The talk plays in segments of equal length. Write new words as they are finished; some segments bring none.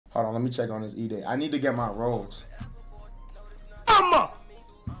Hold on, let me check on this edate. I need to get my rolls.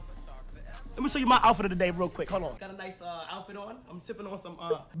 Let me show you my outfit of the day real quick. Hold on. Got a nice outfit on. I'm sipping on some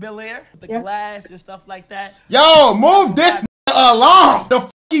Bel Air with the glass and stuff like that. Yo, move this along. The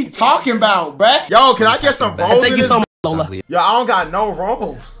f you talking about, bruh? Yo, can I get some rolls? Thank you so much, Lola. Yo, I don't got no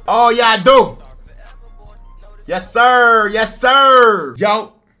rolls. Oh, yeah, I do. Yes, sir. Yes, sir.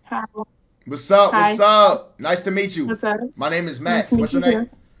 Yo. Hi. What's up? Hi. What's up? Nice to meet you. What's up? My name is Max. Nice What's your name?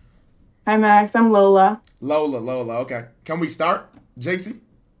 Hi, Max. I'm Lola. Lola. Okay. Can we start, jynxzi?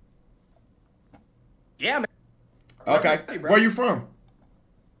 Yeah, man. Okay. Where you from?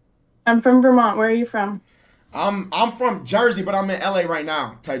 I'm from Vermont. Where are you from? I'm from Jersey, but I'm in LA right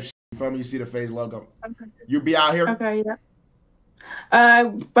now. Type shit. You feel me? You see the FaZe logo. Okay. You be out here? Okay, yeah. I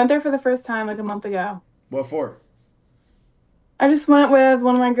went there for the first time like a month ago. What for? I just went with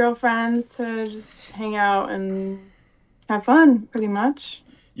one of my girlfriends to just hang out and have fun, pretty much.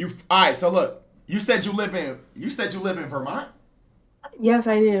 All right, so look. You said you live in Vermont? Yes,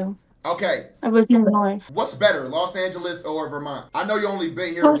 I do. Okay. I've lived here my life. What's better, Los Angeles or Vermont? I know you only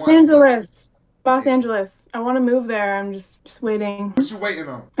been here once. Los Angeles. Los Angeles. I want to move there. I'm just waiting. What you waiting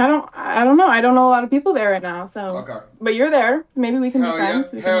on? I don't know. I don't know a lot of people there right now. So. Okay. But you're there. Maybe we can be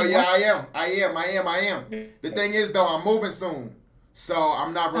friends. Hell yeah, I am. The thing is though, I'm moving soon, so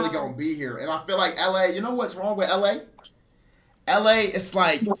I'm not really gonna be here. And I feel like LA. You know what's wrong with LA? LA, it's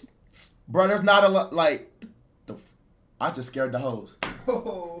like, bro. There's not a lot. Like, I just scared the hoes.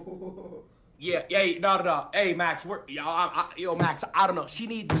 Yeah, no. Hey, Max, yo, Max, I don't know. She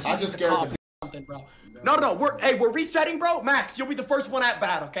needs just scared something, bro. No. We're resetting, bro. Max, you'll be the first one at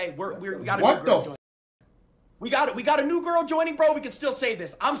bat, okay? We got a what new girl the? joining. We got a new girl joining, bro. We can still say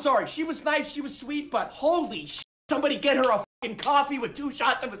this. I'm sorry. She was nice. She was sweet, but holy shit. Somebody get her a fucking coffee with 2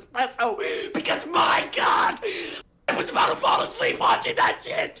 shots of espresso, because my God, I was about to fall asleep watching that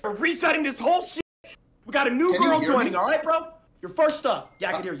shit. We're resetting this whole shit. We got a new girl joining, all right, bro? You're first up. Yeah,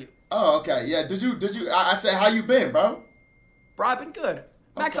 I can hear you. Oh, okay. Yeah, did you, I said, how you been, bro? Bro, I've been good.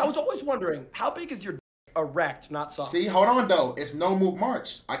 Max, Okay. I was always wondering, how big is your erect, not soft? See, hold on, though. It's no Mook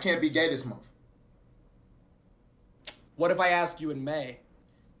March. I can't be gay this month. What if I ask you in May?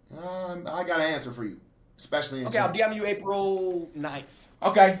 I got an answer for you, especially in June. I'll DM you April 9th.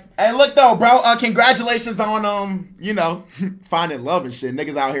 Okay. Hey, look, though, bro. Congratulations on, finding love and shit.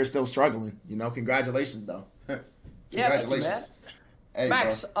 Niggas out here still struggling. Congratulations, though. Congratulations. Yeah, thank you, Hey,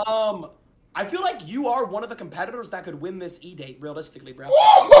 Max, bro. I feel like you are one of the competitors that could win this edate, realistically, bro. You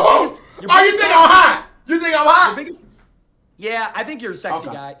think I'm hot? You think I'm hot? Yeah, I think you're a sexy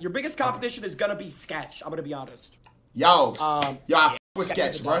guy. Your biggest competition is gonna be Sketch. I'm gonna be honest. Yo, I f with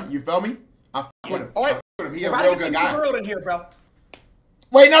Sketch, bro. You feel me? I f with him. All right. He a real good guy. Girl in here, bro.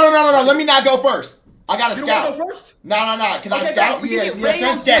 Wait, no. Let me not go first. I gotta scout. You wanna go first? No. Can I scout? Yeah,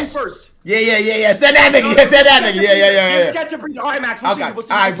 send Sketch. First. Yeah. Send that nigga. Yeah, send that nigga. Yeah. Sketch and bring. All right, Max. All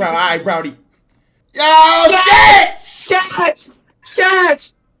right, Brody. Yo, Sketch!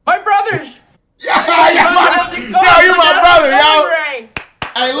 My brothers! Yo, you're my brother, yo.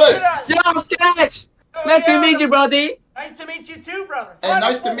 Hey, look. Yo, Sketch! Nice to meet you, brody. Nice to meet you too, brother. Hey,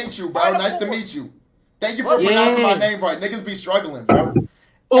 nice to meet you, bro. Nice to meet you. Thank you for pronouncing my name right. Niggas be struggling, bro.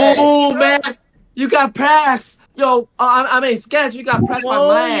 Oh, man. You got pressed. Yo, Sketch, you got pressed by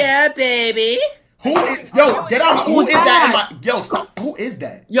mine. Oh, yeah, baby. Who is, yo, get out. Who is that in my, yo, stop. Who is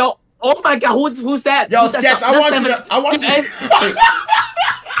that? Yo, oh my God, who's that? Yo, Sketch, I want you to.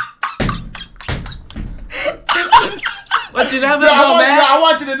 What you never Yo, know, man? I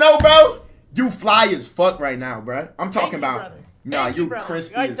want you to know, bro. You fly as fuck right now, bro. I'm talking about. Brother. Nah, you brother.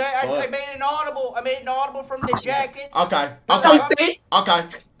 crispy I as fuck. made an audible. I made an audible from the jacket. Okay.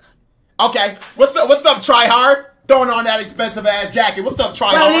 What's up, try hard? Throwing on that expensive ass jacket. What's up,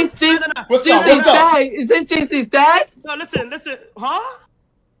 try hard? What's up? Is it jynxzi's dad? No, listen, huh?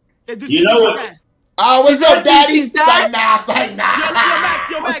 You know what? Oh, what's up, daddy? jynxzi's dad? Say nah.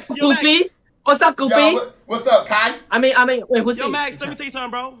 Yo, Max. Goofy? What's up, Goofy? Yo, what's up, Kai? Wait, who's Yo, Max, let me tell you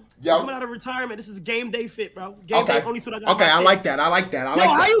something, bro. Yo. Coming out of retirement, this is game day fit, bro. Game day only so I got. Okay, I like that. Yo,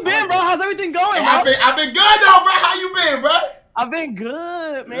 how you been, bro? How's everything going, bro? I've been good though, bro. How you been, bro? I've been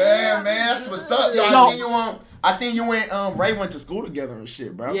good, man. Yeah, man, that's what's up. Yo, I seen you and Ray went to school together and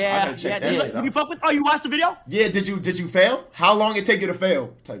shit, bro. Yeah, I gotta check that shit out. You fuck with? Oh, you watched the video? Yeah, did you fail? How long it take you to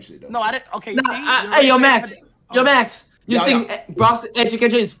fail? Type shit though. No, I didn't. Okay, Hey, yo, Max. You think Brock's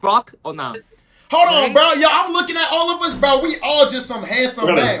education is Brock or not? Hold on, bro. Yo, I'm looking at all of us, bro. We all just some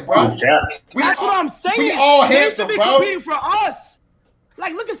handsome men, bro. That's what I'm saying. We all handsome, bro. Competing for us.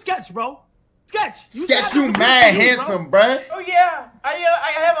 Like, look at Sketch, bro. Sketch, you mad handsome, bruh. Oh yeah, I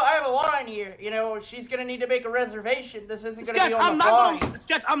have a line here. You know, she's gonna need to make a reservation. This isn't gonna be on the fly.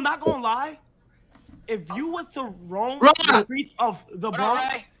 Sketch, I'm not gonna lie. If you was to roam the streets of the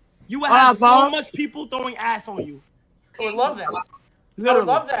Bronx, you would have so much people throwing ass on you. I would love that. Literally. I would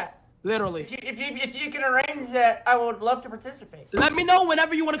love that. Literally. If you can arrange that, I would love to participate. Let me know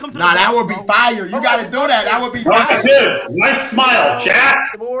whenever you want to come to Nah, the that Bronx, would be fire. You gotta do that. That would be fire. Good. Nice smile, Jack.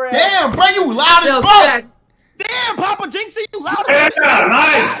 Damn, bro, you loud as fuck. Damn, Papa Jynxzi, you loud Yeah, as fuck.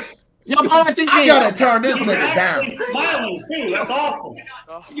 nice. Yo, Papa Jynxzi. I gotta turn this He's nigga down. actually smiling too. That's awesome.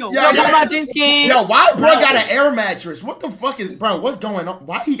 Yo, Papa Jynxzi. Yo, why bro got an air mattress? What the fuck is, bro? What's going on?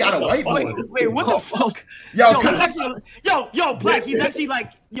 Why he got a whiteboard? Wait, what the fuck? Yo, Black, he's actually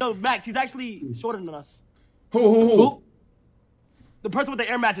like, yo, Max, he's actually shorter than us. Who? The person with the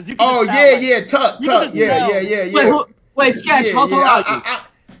air mattress. You can Oh just tell, yeah, Tuck. Yeah. Wait, Sketch, how tall are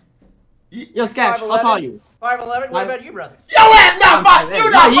you? you? Yo, Sketch, how tall are you? 5'11". What about you, brother? Yo, ass not 5. You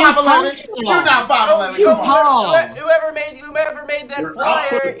not you 5'11. You not 5'11. You Come on. tall. Whoever made that Your flyer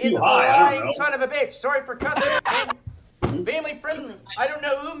output is is too a high, I don't lying know. son of a bitch. Sorry for cussing. Family friendly. I don't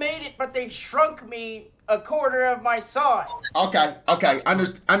know who made it, but they shrunk me a quarter of my size. Okay.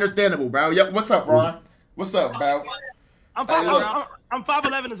 Understandable, bro. Yep. What's up, Ron? What's up, bro? I'm Hey, look.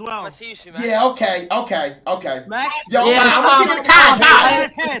 5'11 as well. I see you, man. Yeah. Okay. Max? Yo, Yeah, I'm gonna keep it Ass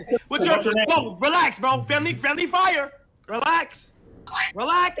kind. head. What's your name? Bro, relax, bro. Friendly fire. Relax.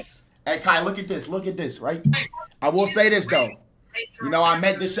 Hey, Kai, look at this, right? I will say this though. You know, I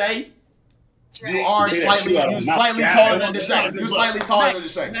met Deshae. You are slightly taller than Deshae. You slightly taller than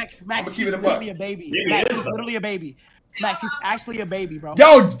Deshae. Max, I'm gonna keep he's it a buck. literally a baby. Maybe Max, it is, he's though. literally a baby. Max, he's actually a baby, bro.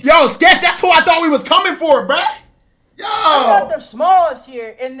 Yo, Sketch, that's who I thought we was coming for, bruh. I got Yo. the smallest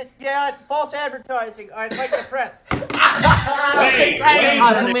here, and false advertising. I'd like the press. Wait,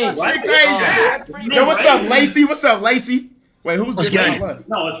 She crazy. That's pretty Yo, good. what's up, Lacey? Wait, who's this?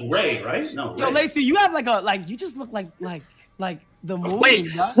 No, it's Ray, right? No, Yo, Ray. Lacey, you have you just look like the movie.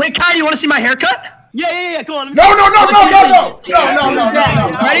 Wait, Kai, you want to see my haircut? Yeah. Come on. No.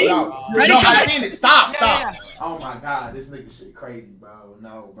 Ready? No, I seen it. Stop. Yeah. Oh my God, this nigga shit crazy, bro.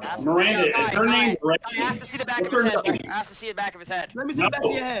 No, bro. Miranda, is her name Ray? I asked to see the back of his head. I asked to see the back of his head. Let me see the back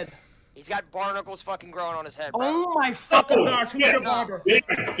of your head. He's got barnacles fucking growing on his head, bro. Oh my fucking gosh, who's your barber? Big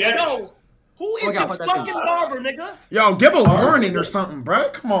sketch. Yo, who is your fucking barber, nigga? Yo, give a warning or something, bro.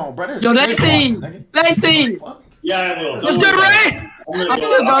 Come on, bro. Yo, Lacey. Yeah, I will. What's good, Ray? What's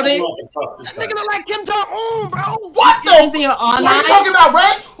good, buddy? That nigga look like Kim Jong-un, bro. What the? Lacey, you're What are you online? talking about,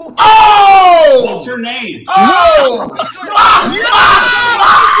 Ray? Oh! What's her name? Oh!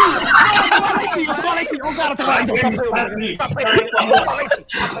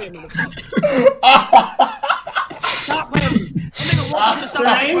 Stop playing me. That nigga walked to the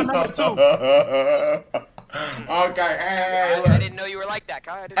side for number 2. Okay, hey, I didn't know you were like that,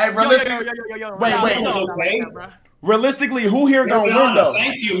 Kai. I didn't hey, know. realistically, wait. Okay. Realistically, who here gonna win though?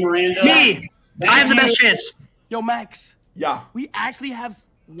 Thank you, Miranda. Me. I have the best chance. Yo, Max, Yeah. we actually have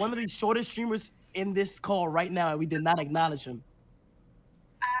one of the shortest streamers in this call right now, and we did not acknowledge him.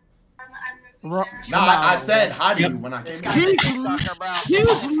 No, I said hi to you when I This came guy's in. a dick sucker, bro.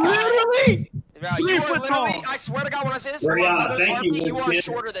 He's literally Bro, you are 3 foot tall. literally, I swear to God, when I say this, Brianna, thank you, you are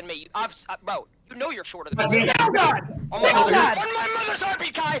Winston. shorter than me. Bro, you know you're shorter than me. Oh God! On my Oh mother's, God! on my mother's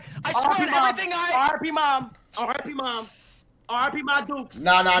heartbeat, Kai. I swear R.I.P. to mom. everything R.I.P. mom. R.I.P. mom. R.I.P. my dukes.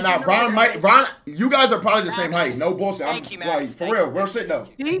 Nah. Ron, you guys are probably the same height. No bullshit. I'm Thank you, like, Max. for real. Real shit though.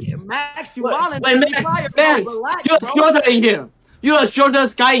 See? Max, you Wait, wildin'. Max, Relax, you're bro. shorter in here. You're the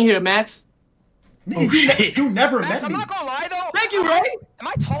shortest guy in here, Max. You never Max, met I'm me. not gonna lie though. Thank you, Ray. Am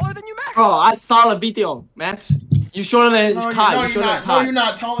I taller than you, Max? Bro, I saw the video, Max. You shorter than Kai. No, You you're shorter not. than No, Kai. you're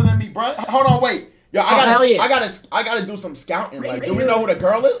not taller than me, bro. Hold on, wait. Yo, hell yeah. I gotta do some scouting. Like, do we know who the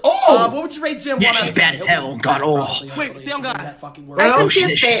girl is? Oh, What would you rate Jim? Yeah, she's bad as hell. Oh God. Oh. Wait, stay on God. Oh,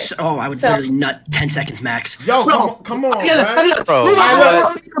 she's. Oh, I would literally nut 10 seconds max. yo, come on, bro. Bro,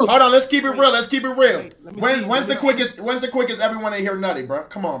 Hold on, let's keep it real. When's the quickest everyone in here nutty, bro?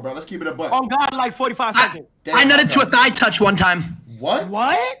 Come on, bro. Let's keep it a buck. On God, like 45 seconds. Damn, I nutted to a okay. thigh touch one time. What?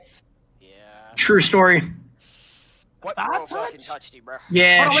 What? Yeah. True story. What Thigh girl fucking touch? touched you, bro?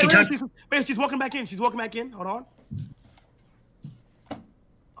 Yeah, Hold on, she wait, touched. she's walking back in. She's walking back in. Hold on.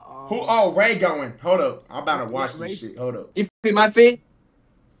 Who? Oh, Ray going. Hold up. I'm about to watch this shit. Hold up. You feel my feet?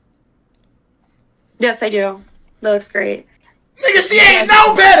 Yes, I do. That looks great. Nigga, she ain't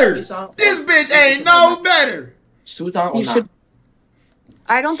no better. This bitch ain't no better. Suit on or You not? should.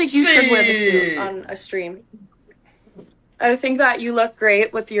 I don't think you should wear the Shit. suit on a stream. I think that you look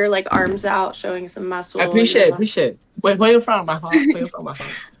great with your like arms out, showing some muscle. I appreciate it. Where you from? My heart. Where you from? My heart.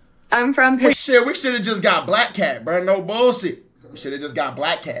 I'm from Shit, we should have just got Black Cat, bro. No bullshit. We should have just got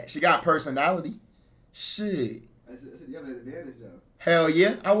Black Cat. She got personality. Shit. You have an advantage, though. Hell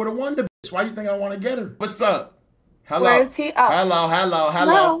yeah. I would have won the bitch. Why you think I want to get her? What's up? Hello. Where is he? Oh.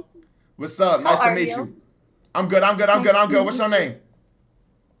 Hello. What's up? Nice to meet you. I'm good. What's your name?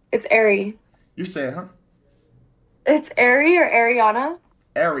 It's Ari. You said, huh? It's Ari or Ariana?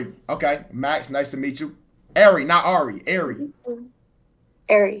 Ari. Okay. Max, nice to meet you. Ari, not Ari. Ari.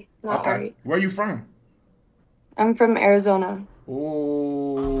 Ari, not Okay. Ari. Where you from? I'm from Arizona.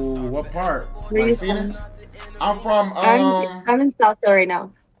 Oh, what part? Where you Like Phoenix? I'm from I'm in Southville right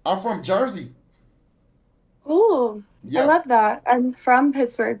now. I'm from Jersey. Ooh, Yeah. I love that. I'm from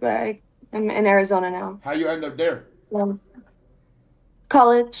Pittsburgh, but I'm in Arizona now. How you end up there?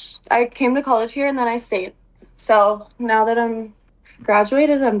 College. I came to college here and then I stayed. So now that I'm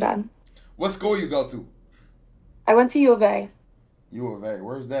graduated, I'm done. What school you go to? I went to U of A. U of A.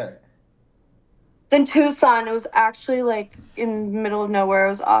 Where's that? It's in Tucson. It was actually like in the middle of nowhere. It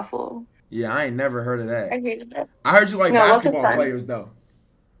was awful. Yeah, I ain't never heard of that. I hated it. I heard you like No, it wasn't basketball fun. players though.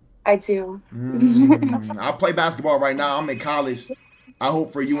 I do. I play basketball right now. I'm in college. I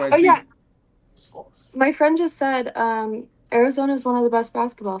hope for UNC. Oh yeah. My friend just said Arizona is one of the best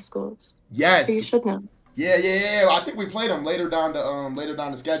basketball schools. Yes. So you should know. Yeah. I think we played them later down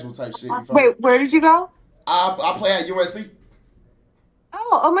the schedule type shit. You feel me? Wait, where did you go? I play at UNC.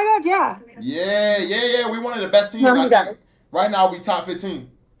 Oh my God, yeah. Yeah. We one of the best teams. No, I we got think. Right now we top 15.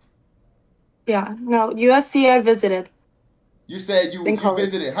 Yeah, no, USC I visited. You said you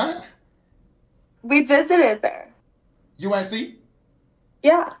visited, huh? We visited there. UNC?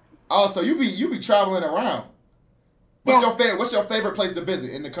 Yeah. Oh, so you be traveling around. What's your favorite place to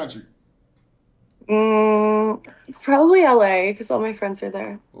visit in the country? Probably LA because all my friends are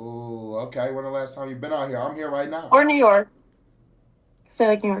there. Oh, okay. When the last time you been out here? I'm here right now. Or New York. Because I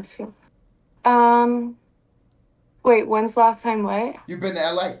like New York too. Wait, when's the last time what? You been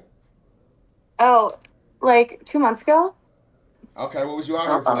to LA? Oh, like 2 months ago? Okay, what was you out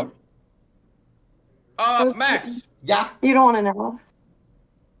here for? Max. Yeah. You don't want to know.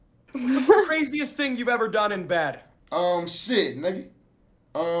 What's the craziest thing you've ever done in bed? Shit, nigga.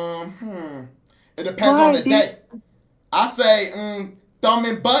 It depends on the day. I say, thumb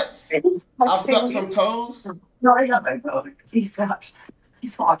and butts. I've sucked some toes. No, I got my phone. He's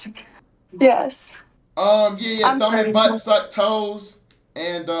watching. Yes. Yeah, thumb and butts, suck toes,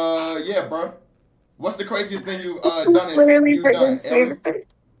 and yeah, bro. What's the craziest thing you've done?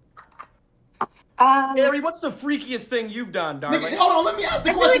 Ari, what's the freakiest thing you've done, darling? Nigga, hold on, let me ask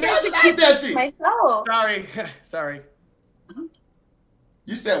the question. I just asked that shit. Myself. Sorry.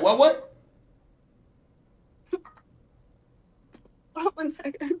 You said what? 1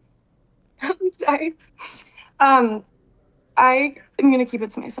 second. I'm sorry. I am gonna keep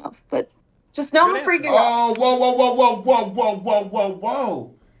it to myself, but just know I'm freaking out. Oh,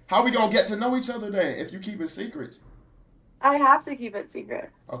 whoa. How we gonna get to know each other then if you keep it secret? I have to keep it secret.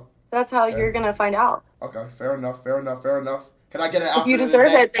 Oh, that's how you're gonna find out. Okay, fair enough. Can I get an outfit? If you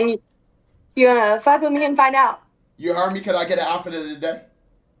deserve it, then you're gonna fuck with me and find out. You heard me? Can I get an outfit of the day?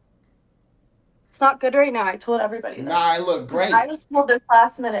 It's not good right now. I told everybody that. Nah, it look great. I was told this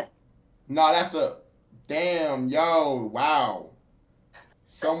last minute. Nah, that's a damn, wow.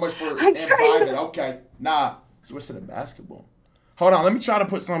 So much for in private. Okay, nah. Switch to the basketball. Hold on, let me try to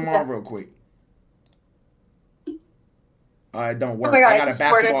put something on real quick. It don't work. Oh my God, I got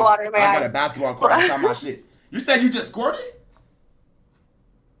a basketball court inside my shit. You said you just squirted?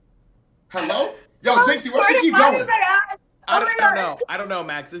 Hello? Yo, jynxzi, where she keep going? I don't know,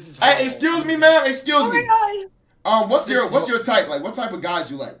 Max. This is horrible. Hey, excuse me, ma'am. Excuse me. God. What's your type? Like, what type of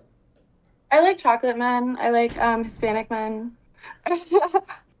guys you like? I like chocolate men. I like Hispanic men.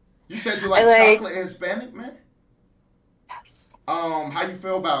 You said you like chocolate and Hispanic men? Yes. How you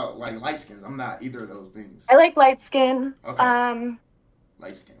feel about like light skins? I'm not either of those things. I like light skin. Okay.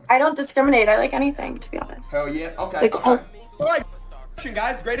 Light skin. I don't discriminate. I like anything, to be honest. Hell yeah. Okay. Like, okay. All right,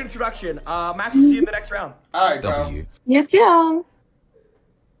 guys. Great introduction. Max, we'll see you in the next round. All right, bro. You too.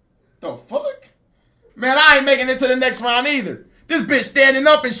 The fuck? Man, I ain't making it to the next round either. This bitch standing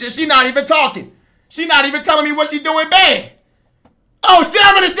up and shit. She not even talking. She not even telling me what she doing bad. Oh shit,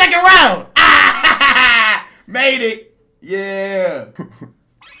 I'm in the second round. Ah, made it. Yeah.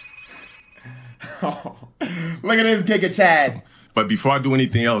 Look at this Giga Chad. But before I do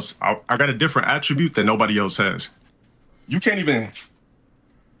anything else, I got a different attribute that nobody else has. You can't even.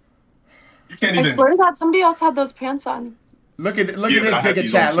 I swear to God, somebody else had those pants on. Look at this Giga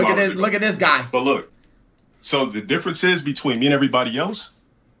Chad. Look at this guy. But look, so the difference is between me and everybody else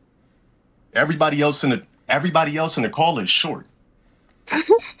in the call is short. The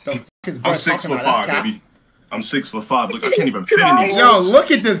fuck is I'm Brett 6'5", talking about? That's cap. baby. I'm 6'5". Look, I can't even fit in these. Yo,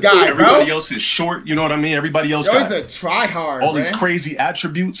 look at this guy, Everybody bro. else is short. You know what I mean? Everybody else Yo, got he's a tryhard, all man. these crazy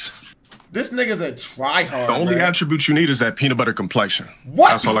attributes. This nigga's a tryhard. The only man. attribute you need is that peanut butter complexion. What?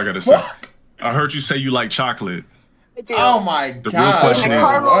 That's all I gotta Fuck? say. I heard you say you like chocolate. I do. Oh my The god. real question I is,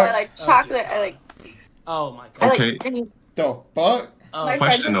 like caramel. what? I like chocolate. I like. Oh my I god. Okay. like any, The fuck? Oh. my friend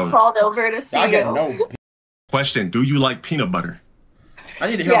Question just though. crawled over to see I you. get no. Question: do you like peanut butter? I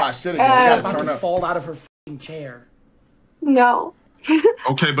need to hear Yeah. my shit again. You She's gotta about turn to up. fall out of her fucking chair. No.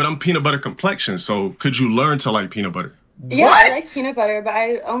 Okay, but I'm peanut butter complexion, so could you learn to like peanut butter? Yeah, What? I like peanut butter, but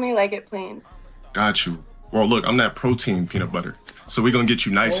I only like it plain. Got you. Well, look, I'm that protein peanut butter, so we're gonna get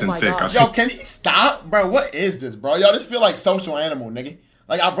you nice Oh and my thick. God. I see. Yo, can he stop? Bro, what is this, bro? Yo, this feel like Social Animal, nigga.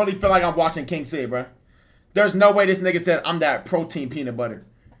 Like, I really feel like I'm watching jynxzi, bro. There's no way this nigga said I'm that protein peanut butter.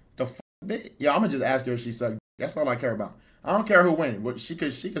 The fuck, bitch? Yo, I'm gonna just ask her if she sucked. That's all I care about. I don't care who wins. But she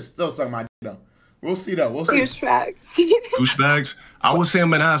could still suck my dick, though. We'll see, though. We'll see. Douchebags. Douchebags. I would say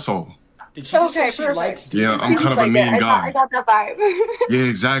I'm an asshole. Did she just Okay, say she perfect. likes Yeah, I'm Seems kind of a like mean it. guy. I got that vibe. Yeah,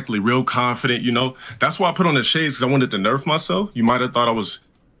 exactly. Real confident, you know. That's why I put on the shades, because I wanted to nerf myself. You might have thought I was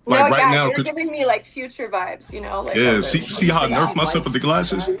like no, right yeah, now. you're 'cause- giving me like future vibes, you know? Like, Yeah, okay. see how I nerf myself with the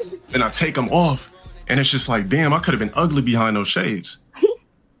glasses? And I take them off, and it's just like, damn, I could have been ugly behind those shades.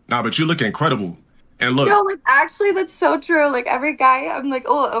 Nah, but you look incredible. And look, No, like actually, that's so true. Like every guy, I'm like,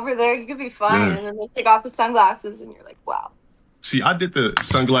 oh, over there, you could be fine, Yeah. and then they take off the sunglasses, and you're like, wow. see, I did the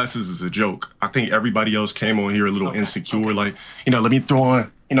sunglasses as a joke. I think everybody else came on here a little insecure, like, let me throw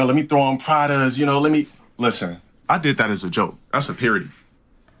on, Pradas, let me listen. I did that as a joke. That's a parody.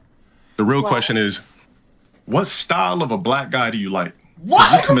 The real question is, what style of a black guy do you like?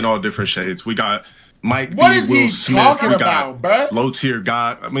 What? We come in all different shades. We got Mike What B, is Will he Smith. talking We about, got bruh? low tier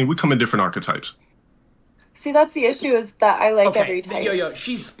guy. I mean, we come in different archetypes. See, that's the issue is that I like Okay, every type. yo,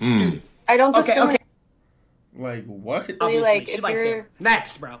 she's Mm. dude. I don't just Okay, okay. Like, what? Really, like, she if likes you're- it.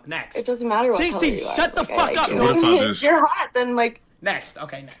 Next, bro. Next. It doesn't matter what Jynxzi, color you are. shut the Like, I fuck like up, you. So what if I If just- you're hot, then like Next.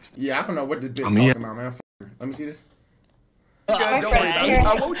 Okay, next. Yeah, I don't know what this bitch I mean, talking about, man. F her. Let me see this. Good, my don't worry friend about here. it.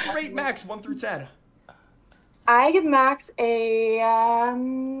 What would you rate Max 1 through 10? I give Max an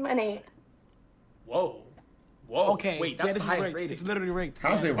 8. Whoa. Okay. Wait, that's yeah, the this highest is rating. rating. It's literally ranked.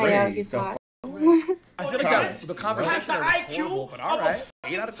 How's it I know rated? he's The hot. I feel like God. the conversation Has the there was IQ horrible, but all of a right.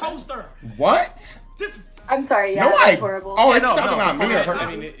 8 out of 10. Toaster. What? I'm sorry, yeah, No, that's horrible. Oh, it's No, talking no, about me or her.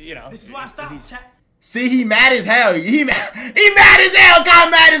 I mean, you know. This is why I stopped. See, he mad as hell. He mad as hell.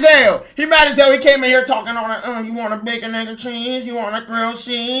 God mad as hell. He mad as hell. He came in here talking on you want a bacon, nigga, cheese? You want a grilled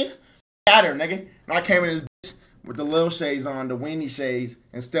cheese? Got her, nigga. And I came in this bitch with the little shades on, the weenie shades,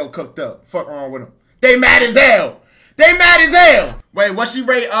 and still cooked up. Fuck wrong with them. They mad as hell. They mad as hell. Wait, what she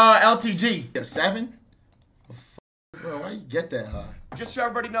rate LTG? A 7? Bro, why you get that high? Just so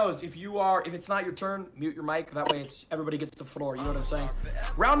everybody knows, if it's not your turn, mute your mic. That way everybody gets the floor. You know what I'm saying?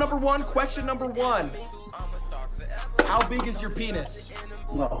 Round number 1, question number 1. How big is your penis?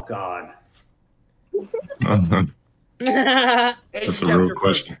 Oh God. That's a real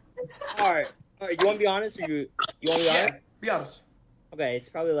question. All right. You want to be honest, or you want to be honest? Be honest. Okay, it's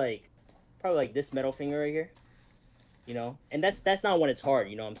probably like this middle finger right here. And that's not when it's hard.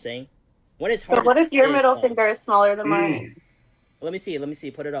 You know what I'm saying? When it's hard. But what if your it's middle hard. finger is smaller than mine? Let me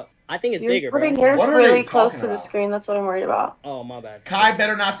see. Put it up. I think it's You're bigger, bro. putting yours What are really they close talking to the about? screen. That's what I'm worried about. Oh, my bad. Kai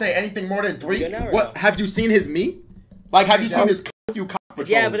better not say anything more than 3. Good now or What? no? Have you seen his meat? Like, have you seen his you cock patrol?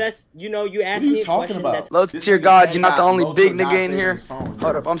 Yeah, but that's you asked What are you me a talking question. about? That's Low This tier nigga God, Tay you're not the got only low big tier God nigga in saving here. his phone.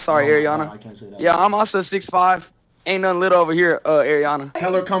 Hold up, I'm sorry, Oh my Ariana. God, I can't say that. Yeah, I'm also 6'5". Ain't nothing lit over here, Ariana.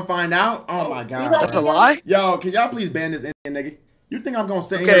 Tell her come find out. Oh my God. That's a lie? Yo, can y'all please ban this Indian nigga? You think I'm gonna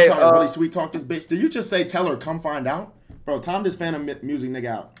sit Okay, here and try to really sweet talk this bitch? Did you just say tell her come find out? Bro, time this Phantom music nigga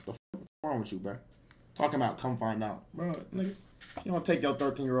out. The fuck is wrong with you, bro? Talking about come find out. Bro, nigga, you don't take your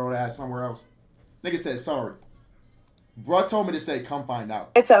 13-year-old ass somewhere else. Nigga said sorry. Bro told me to say come find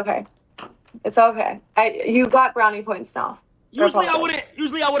out. It's okay. It's okay. You got brownie points now. Usually I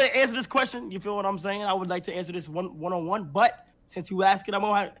wouldn't answer this question. You feel what I'm saying? I would like to answer this one-on-one, but since you ask it,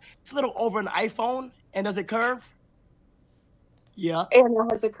 it's a little over an iPhone. And does it curve? Yeah. And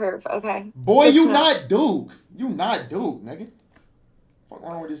it has a curve. Okay. Boy, Good you to know. not Duke. You not Duke, nigga. Fuck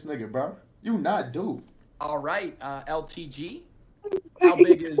wrong with this nigga, bro? You not Duke. All right, LTG. How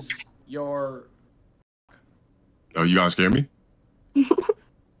big is your? Oh, you guys scare me?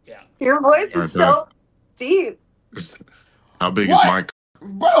 Yeah. Your voice Right is so deep. How big What? is my?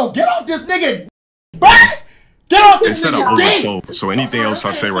 Bro, get off this nigga. Bro, get off this Instead of nigga. dick. oversold, so anything else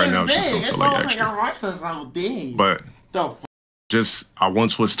I say right now is just gonna feel like extra. But I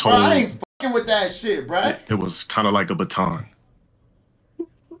once was Bro, told I ain't fucking with that shit, bro. it was kind of like a baton.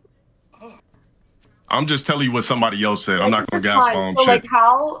 I'm just telling you what somebody else said. I'm not gonna gas on So shit. like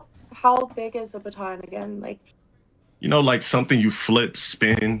how big is a baton again? Like, You know, like something you flip,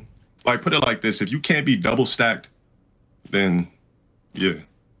 spin. Like put it like this: if you can't be double stacked, then yeah.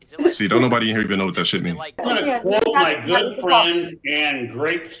 See, don't nobody in here even know what that shit means. I'm gonna quote my good friend and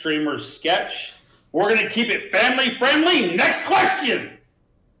great streamer Sketch. We're gonna keep it family friendly. Next question.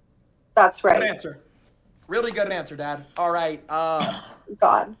 that's right. Good answer. Really good answer, Dad. All right.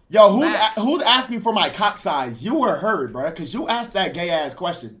 God. Yo, who's asking for my cock size? You were heard, bro, because you asked that gay ass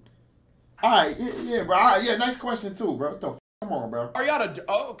question. All right, yeah, bro. All right, yeah, nice question too, bro. What the f? Come on, bro. Ariana.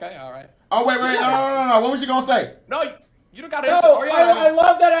 Oh, okay. All right. Oh wait, no. What was you gonna say? No, you don't got to No, answer. Ariana. I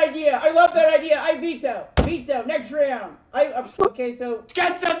love that idea. I love that idea. I veto. Veto. Next round. Okay, so.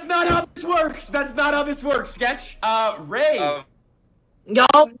 Sketch, that's not how this works. That's not how this works, Sketch. Ray. Yo,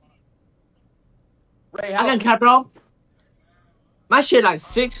 Ray, I can cap, bro. My shit like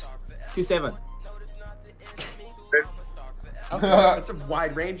 6 to 7. Okay, that's a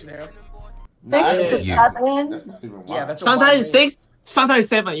wide range there. 6 to 7. That's not even Yeah, that's a Sometimes wide range. 6, sometimes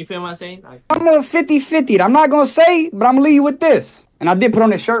 7. You feel what I'm saying? Like, I'm on 50-50. I'm not going to say, but I'm going to leave you with this. And I did put on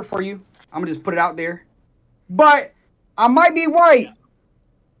this shirt for you. I'm going to just put it out there. But I might be white.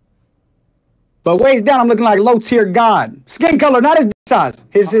 But waist down, I'm looking like low-tier God. Skin color, not his size.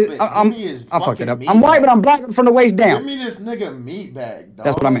 I fucked it up. I'm white, but I'm black from the waist down. Give me this nigga meat bag, dog.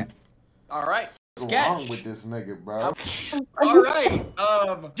 That's what I meant. All right. What's wrong with this nigga, bro? All right.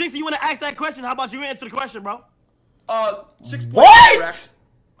 Jynxzi, you want to ask that question? How about you answer the question, bro? 6 points. What? Correct.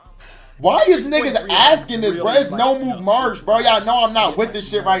 Why is niggas asking this, bro? It's no move March, bro. Y'all know I'm not with this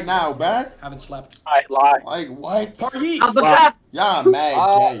shit right now, man. Haven't slept. I lie. Like, what? Y'all mad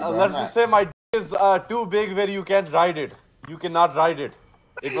gay, bro. Let's just say my dick is too big where you can't ride it. You cannot ride it.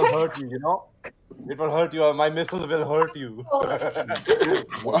 It will hurt you, you know? It will hurt you. My missile will hurt you.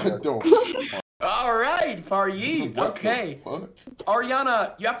 What the All right, Farid. Okay.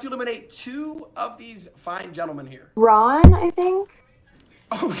 Ariana, you have to eliminate 2 of these fine gentlemen here. Ron, I think.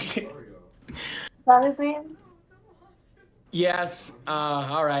 Oh, shit. Is that his name? Yes.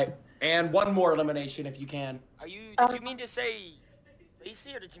 All right. And 1 more elimination if you can. Did you mean to say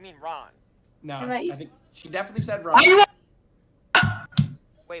Lacey or did you mean Ron? No, Right. I think she definitely said Ron.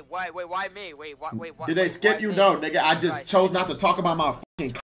 Wait, why me? Wait, why? Did they skip you? No, nigga. I just chose not to talk about my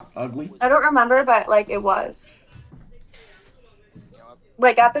fucking ugly. I don't remember, but like it was.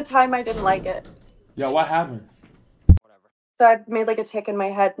 Like at the time, I didn't like it. Yo, what happened? So I made like a tick in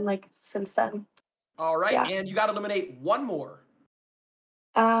my head, and like since then. All right, Yeah. and you got to eliminate 1 more.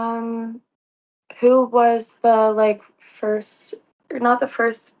 Who was the like first, or not the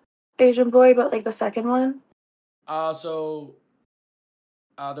first Asian boy, but like the second one?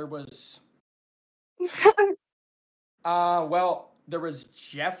 There was. There was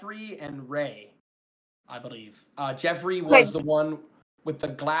Jeffrey and Ray, I believe. Jeffrey was the one with the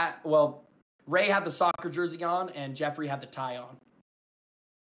glass. Well, Ray had the soccer jersey on, and Jeffrey had the tie on.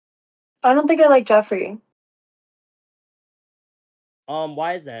 I don't think I like Jeffrey.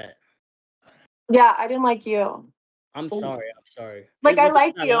 Why is that? Yeah, I didn't like you. I'm sorry. Like I Was it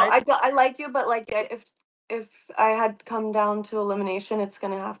like not you. right? I like you, but like if I had come down to elimination, it's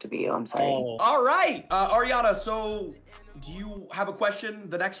gonna have to be you. I'm sorry. Oh. All right, Ariana. So, do you have a question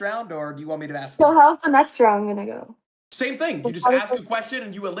the next round, or do you want me to ask? So how's the next round gonna go? Same thing. You just ask a question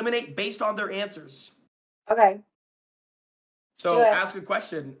and you eliminate based on their answers. Okay. So do it. ask a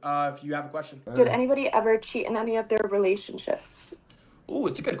question if you have a question. Did anybody ever cheat in any of their relationships? Ooh,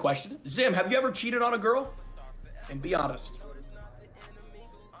 it's a good question. Zim, have you ever cheated on a girl? And be honest.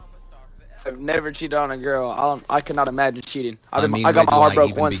 I've never cheated on a girl. I cannot imagine cheating. I mean, got my where heart do I broke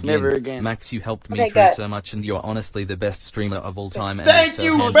even once, begin? never again. Max, you helped me Okay, through good. so much, and you're honestly the best streamer of all time. And Thank so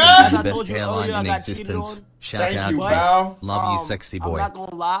you, far, bro. the I best told you hairline earlier I in got cheated existence. on. Shout Thank out, you, bro. pal. Love you, sexy boy. I'm not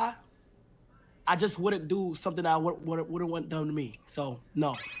gonna lie. I just wouldn't do something that I wouldn't want done to me. So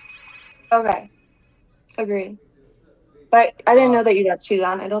no. Okay. Agreed. But I didn't know that you got cheated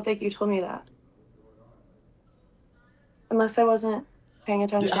on. I don't think you told me that. Unless I wasn't paying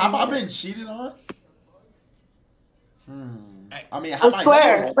attention. Have I been cheated on? I mean, I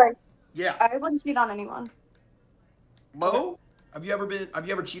swear. Like, Yeah. I wouldn't cheat on anyone. Mo, have you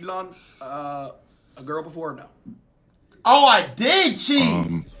ever cheated on a girl before or no? Oh, I did cheat.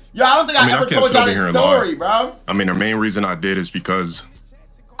 Yo, I don't think I ever can't told sit y'all here this and story, lie. bro. I mean, the main reason I did is because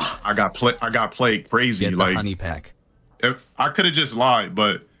I got played crazy. Get the like honey pack. If I could have just lied,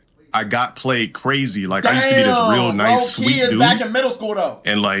 but I got played crazy. Like I used to be this real nice, Low-key sweet is dude, back in middle school though.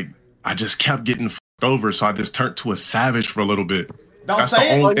 and like I just kept getting f***ed over, so I just turned to a savage for a little bit. That's the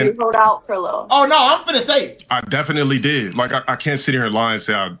saying? only. Or you hold out for a little. Oh no, I'm finna say. I definitely did. Like I can't sit here and lie and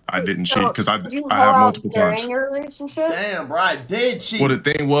say I didn't cheat because Did you I hold have out multiple during times. your relationship? Damn, bro, I did cheat. Well, the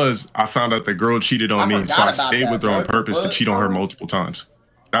thing was, I found out the girl cheated on me, so I stayed with her on purpose to cheat on her multiple times.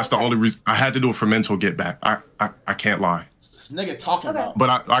 That's the only reason. I had to do it for mental get back. I can't lie. This nigga talking about.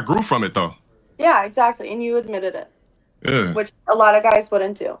 But I grew from it though. Yeah, exactly. And you admitted it. Yeah. Which a lot of guys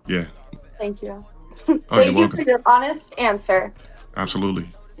wouldn't do. Yeah. Thank you. Oh, Thank you're you for your honest answer.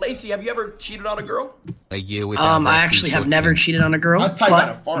 Absolutely. Lacey, have you ever cheated on a girl? A year with I actually have never cheated on a girl, I'll tell you how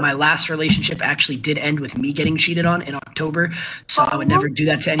to but fart. my last relationship actually did end with me getting cheated on in October, so I would never do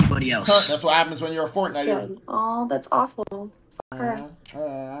that to anybody else. That's what happens when you're a Fortnite. Oh, that's awful. Fuck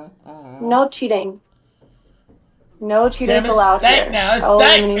her. No cheating. No cheating is allowed stank here. now. It's I'll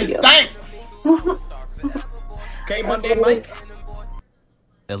stank. eliminate It's you. stank. Okay, Monday, Mike.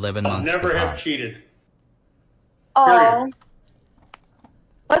 11 I'll months. never have cheated. Oh.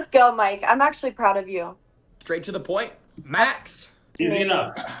 Let's go, Mike. I'm actually proud of you. Straight to the point. Max. Easy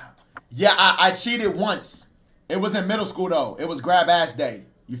enough. Yeah, I cheated once. It was in middle school though. It was grab ass day.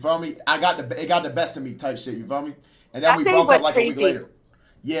 You feel me? It got the best of me type shit. You feel me? And then That we day broke up went like a week crazy. later.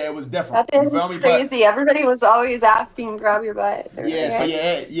 Yeah, it was different. That day You feel was me? crazy. Everybody was always asking, grab your butt. Yeah, so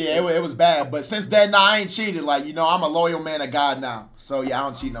it was bad. But since then, I ain't cheated. Like, you know, I'm a loyal man of God now. So yeah, I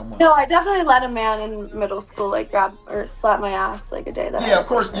don't cheat no more. No, I definitely let a man in middle school like grab or slap my ass like a day that. Yeah, of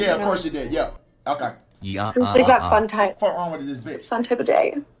course. Yeah, of course you did. Yeah. Okay. Yeah. It was like that fun type. What's wrong with this bitch? Fun type of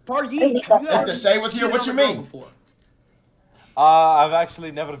day. If the Shay was here, what you mean? I've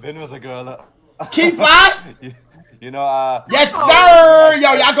actually never been with a girl. Keep live. You know. Yes, sir.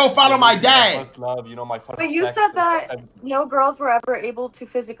 Yo, y'all go follow my dad. First love, you know, my first. But you sex, said that no girls were ever able to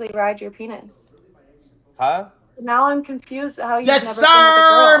physically ride your penis. Huh? Now I'm confused how you've Yes, never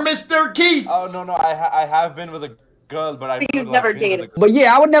been with a girl. sir, Mr. Keith. Oh no, I have been with a girl, but But you've never dated. But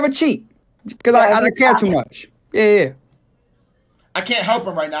yeah, I would never cheat because I care too much. Yeah. I can't help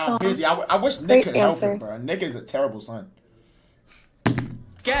him right now. I'm busy. I wish Nick could help him, bro. Nick is a terrible son.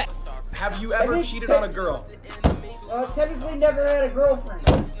 Get. Have you ever cheated on a girl? Technically never had a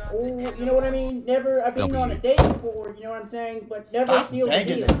girlfriend. Oh, you know what I mean? Never, I've been on a date before, you know what I'm saying? But never Stop sealed the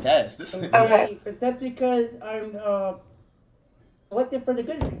banging deal. the desk. This is Okay. But that's because I'm selected for the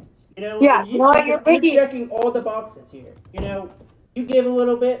good reasons. You know, Yeah, no, you're picky. checking all the boxes here. You know, you give a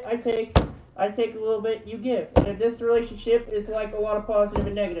little bit, I take a little bit, you give. And this relationship is like a lot of positive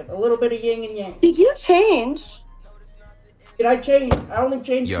and negative. A little bit of yin and yang. Did you change? Did I change? I only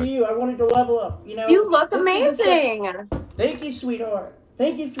changed for you. I wanted to level up. You know. You look This is the stuff- amazing. Thank you, sweetheart.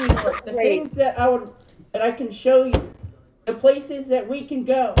 Thank you, sweetheart. The things that I can show you, the places that we can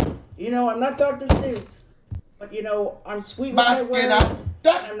go. You know, I'm not Dr. Seuss, but you know, I'm sweet with my words, and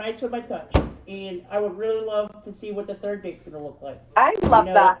I'm nice with my touch. And I would really love to see what the third date's gonna look like. I love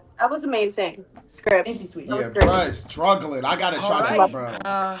You know, that. That was amazing. Script. Thank you, sweetie. That was Yeah, great. bro, is struggling. I gotta All try right. that,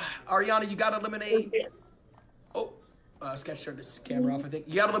 bro. Ariana, you gotta eliminate. Sketch turned his camera off, I think.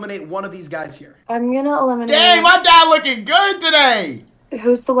 You gotta eliminate one of these guys here. I'm gonna eliminate. Dang, my dad looking good today.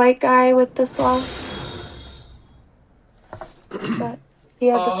 Who's the white guy with the sloth? He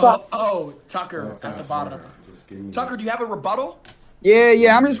had the sloth. Tucker at the bottom. Tucker, do you have a rebuttal?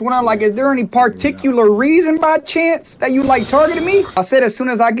 Yeah. I'm just wondering, like, is there any particular reason by chance that you like targeted me? I said as soon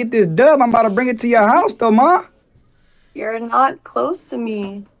as I get this dub, I'm about to bring it to your house, though, ma. You're not close to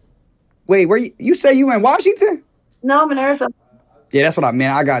me. Wait, where you say you in Washington? No, I'm in Arizona. Yeah, that's what I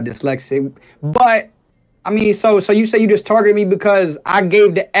meant. I got dyslexic. But I mean, so you say you just targeted me because I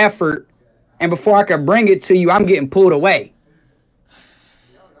gave the effort, and before I could bring it to you, I'm getting pulled away.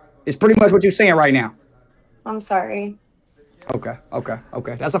 It's pretty much what you're saying right now. I'm sorry. Okay.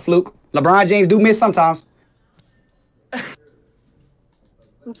 That's a fluke. LeBron James do miss sometimes.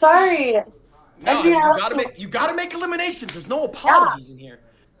 I'm sorry. No, you gotta make eliminations. There's no apologies in here.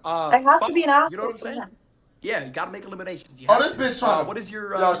 I have to be an asshole. You know what I'm saying? Yeah, you gotta make eliminations. You Oh, have this to. bitch trying to. What is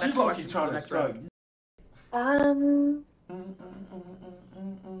your? Yo, next she's low-key question for trying the to next suck. round?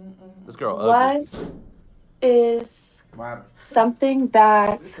 This girl. What is something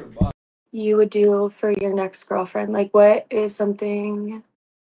that you would do for your next girlfriend? Like, what is something?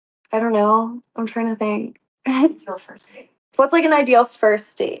 I don't know. I'm trying to think. What's like an ideal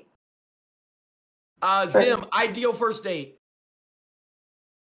first date? Zim, ideal first date.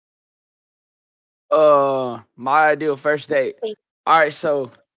 My ideal first date. All right,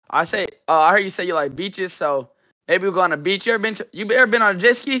 so I say, I heard you say you like beaches, so maybe we'll go on a beach. You ever been on a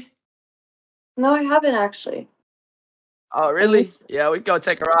jet ski? No, I haven't actually. Oh, really? Yeah, we can go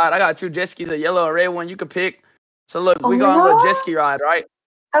take a ride. I got 2 jet skis, a yellow and red one. You can pick. So look, we Oh go my on a little jet God. ski ride, right?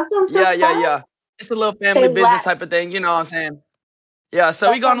 That sounds so fun. Yeah. It's a little family Say business let's. type of thing. You know what I'm saying? Yeah,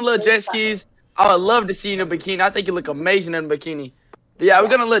 so we go on a little jet skis. I would love to see you in a bikini. I think you look amazing in a bikini. But yeah, we're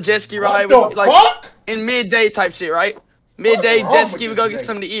gonna let jet ski ride. What the like fuck? in midday type shit, right? Midday jet ski. We go get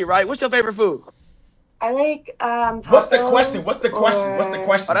something to eat, right? What's your favorite food? I like What's the question? What's the question? What's the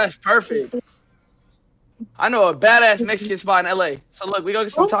question? Oh, that's perfect. I know a badass Mexican spot in LA. So look, we go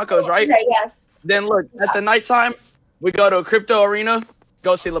get some tacos, right? Okay, yes. Then look, at the nighttime, we go to a crypto arena,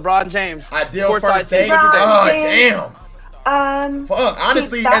 go see LeBron James. Ideal first date. Oh damn. Fuck.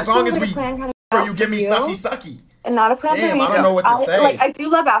 Honestly, as long as you give me sucky. And not a plan for me. Damn, I don't know what to say. Like, I do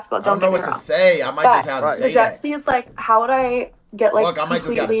love basketball. Don't know what to say. I might just have to say the jet ski is like, how would I get like I might just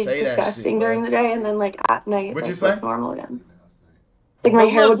gotta completely say that disgusting shit, during the day and then like at night What'd you like, say? normal again? Like my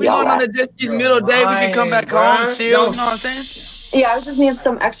hair would be all on wet. the jet skis middle of the day. We can come back home, chill. You know what I'm saying? Yeah, I just need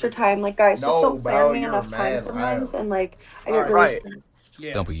some extra time. Like guys, just don't plan bro, me you're enough time mad, sometimes, and like I get really Right.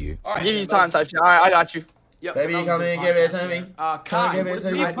 stressed. W. Give you time type shit. All right, I got you. Yep, Baby, so come in and give it to me. Kai, give what it is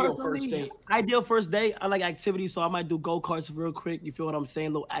to your me. ideal first date? Ideal first date. I like activities, so I might do go-karts real quick. You feel what I'm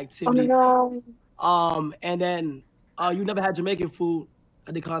saying? Little Oh activity. no. And then you never had Jamaican food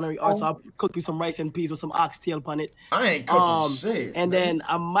at the culinary arts, so I'll cook you some rice and peas with some oxtail upon it. I ain't cooking shit. And man. then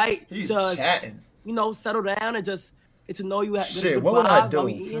I might He's just chatting. settle down and just get to know you. Shit, what would I do?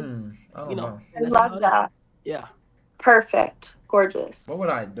 I don't know. I love that. Yeah. Perfect. Gorgeous. What would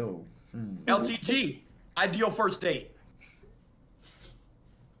I do? LTG, ideal first date.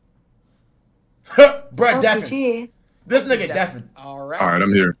 Bruh, Devin. This nigga Devin. All right. All right,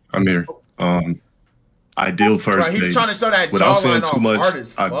 I'm here. Ideal first Bro, he's date. trying to show that Without saying jawline too off much, hard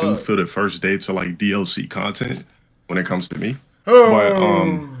as I do fuck. feel that first dates are like DLC content when it comes to me. Oh.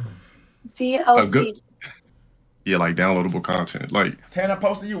 But DLC. yeah, like downloadable content. Like Tanner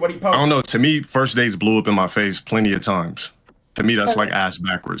posted you. What he I posted? don't know. To me, first dates blew up in my face plenty of times. To me, that's like ass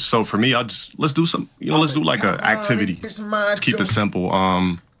backwards. So for me, let's do some. Let's do like an activity. Let's keep it simple.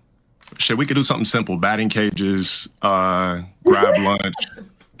 Shit, we could do something simple. Batting cages. Grab lunch.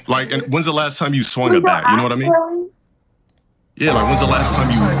 Like, and when's the last time you swung a bat? You know what I mean? Yeah, like when's the last time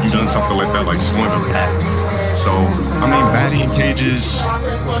you done something like that? Like swung a bat. So I mean, batting cages.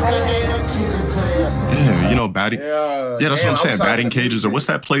 Yeah, you know, batting. Yeah, that's what I'm saying. Batting cages, or what's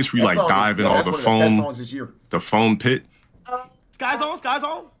that place where you like dive in all the foam, the foam pit? Sky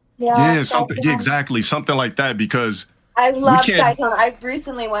Zone. Yeah, something. Yeah, exactly, something like that. Because I love we can't- Skytown. I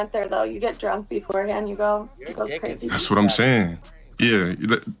recently went there though. You get drunk beforehand. It goes crazy. That's what I'm saying. Yeah,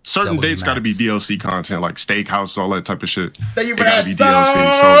 certain dates got to be DLC content, like steakhouse, all that type of shit. Thank you It for gotta that be sub.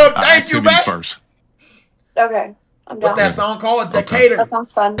 DLC. So Thank you, activities man. first. Okay. I'm What's down. that song called? Decatur. That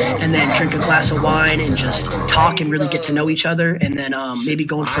sounds fun. And then drink a glass of wine and just talk and really get to know each other, and then maybe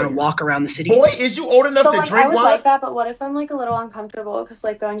going for a walk around the city. Boy, is you old enough So to like I drink would wine? like that, but what if I'm like a little uncomfortable because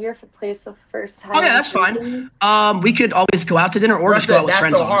like going to your place the first time? Oh yeah, that's fine. We could always go out to dinner or just go out with That's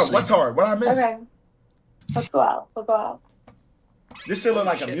friends. so hard. Honestly. What's hard? What I miss? Okay. Let's go out. We'll go out. This shit look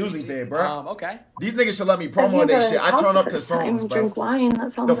like a music vid, bro. Okay. These niggas should let me I've promo never their shit. I house turn the up to first time songs, and bro. drink wine.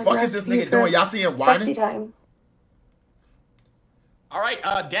 That sounds The like fuck a is this recipe nigga for doing? Y'all see him Sexy whining? time. All right,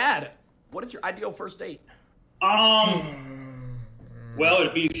 Dad, what is your ideal first date? Well,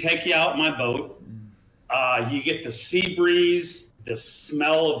 it'd be take you out in my boat. You get the sea breeze, the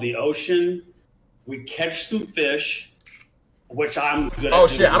smell of the ocean. We catch some fish, which I'm good at. Oh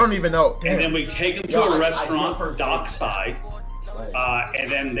shit, doing. I don't even know. And then we take them to a restaurant, dockside,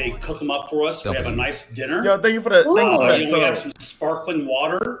 and then they cook them up for us. We have a nice dinner. Yo, thank you for the We have some sparkling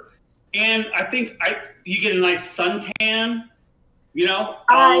water, and I think you get a nice suntan. You know,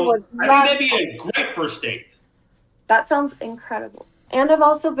 I I would think love that'd be a great first date. That sounds incredible. And I've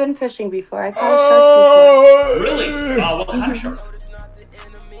also been fishing before. I've had a shark before. Really? What kind of shark?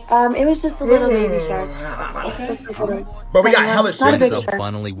 It was just a little baby shark. Just a little. But we got hella Not a big So shark.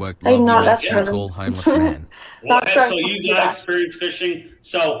 finally worked Like, not that lovely, shark. tall, homeless man. Well, Not shark, so you not got that. experience fishing,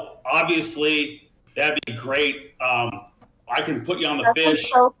 so obviously that'd be great. I can put you on the That sounds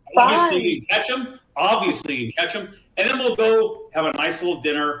fish. so Obviously you can catch them. Obviously you can catch them, and then we'll go have a nice little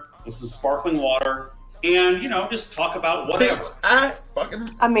dinner with some sparkling water, and just talk about whatever. I fucking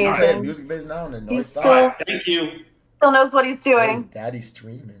Amazing. playing music vids now and then He's stop. still Thank you. still knows what he's What is doing. Daddy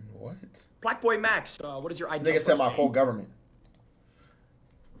streaming? What? Plaqueboymax, what is your This ideal nigga said first my date? full government.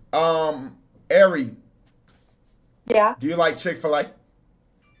 Ari, Yeah. do you like Chick-fil-A?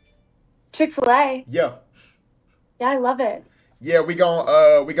 Chick-fil-A. Yeah. Yeah, I love it. Yeah, we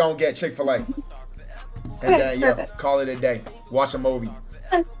gon' get Chick-fil-A. And Okay, then yeah, perfect. call it a day. Watch a movie.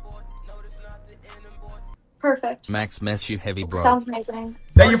 Perfect. Max mess you heavy, bro. Sounds amazing.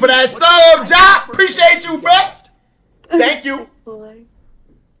 Thank you for that sub, Job. Appreciate you, bro. Thank you.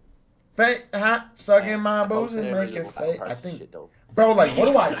 Fake, sucking my boobs and make it fake. I think. Bro, like, what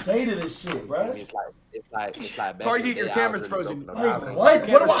do I say to this shit, bro? It's like. Target, your camera's frozen. Like, what?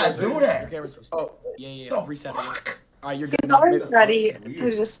 What do I do that? Your camera's frozen. Oh, yeah. Reset. All right, you're good. He's always ready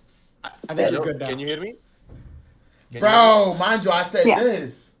to just. I think you're good now. Can you hear me? Bro, mind you, I said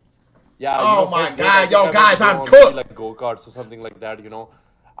this. Yeah. Oh my God, yo, guys, I'm cooked. Like go-karts or something like that, you know.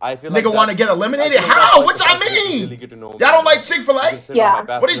 I feel Nigga like want to get eliminated? How? What y'all mean? Y'all don't like Chick-fil-A? Yeah.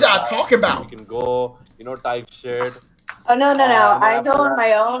 What are y'all talking about? You can go, you know, type shit. Oh no! I go on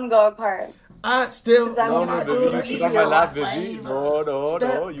my own go-kart. I still No, baby, you should on my lap, baby.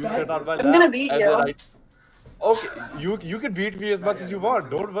 No, you should on my lap. I'm gonna beat you. Okay, you can beat me as much as you want.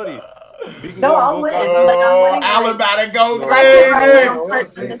 Don't worry. No, I'll win. Like, I'm winning. Alan about to go crazy.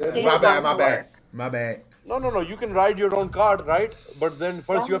 My bad. No. You can ride your own cart, right? But then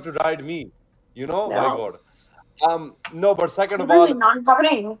first you have to ride me. You know? No. My God. No, but second of Literally all. not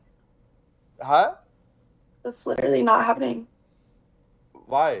happening. Huh? That's literally not happening.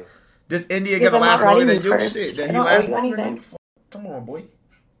 Why? This India gonna last longer than you? Shit, then he lasts longer than you. Come on, boy.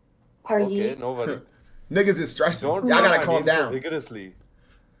 Party. Okay, no worries. Niggas is stressing. Don't Y'all gotta calm down. Vigorously.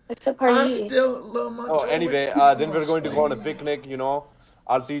 It's a party. I'm still a little much. Oh, anyway, then we're going to go on a picnic, you know.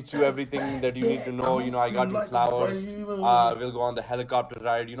 I'll teach you everything that you need to know. You know, I got you flowers. We'll go on the helicopter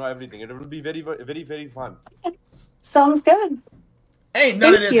ride, you know, everything. It will be very, very, very fun. Sounds good. Ain't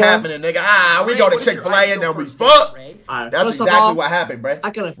none of this happening, nigga. We go to Chick-fil-A and then we fuck. That's exactly what happened, bro. I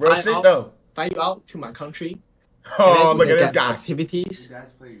gotta real shit, though. Fly you out to my country. Oh, look at this guy. Activities.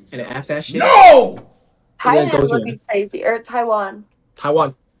 And after that shit. No! Thailand would be crazy. Or Taiwan.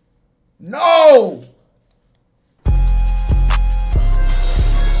 Taiwan. No!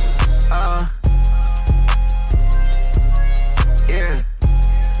 Yeah.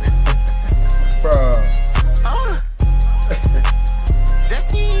 Bruh.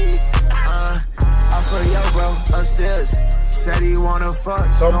 Justine. I for yo, bro, upstairs. Said he wanna fuck.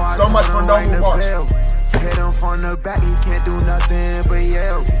 So much for no remorse. Hit him from the back, he can't do nothing but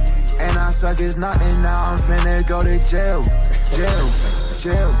yell. And I suck his nothing, now I'm finna go to jail.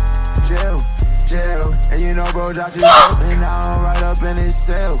 Jail. And you know, bro, dropped his dope, and now I'm right up in his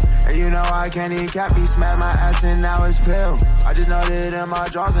cell. And you know, I can't even cap, he smacked my ass, and now it's pill. I just know that in my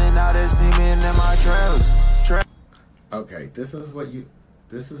drawers, and now there's semen in my trails. Okay, this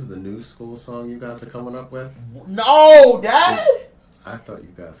is the new school song you guys are coming up with? No, Dad! I thought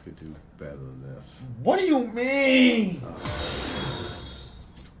you guys could do better than this. What do you mean?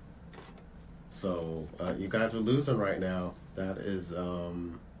 So, you guys are losing right now. That is,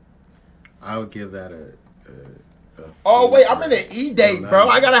 I would give that a oh, wait, I'm in an edate, bro.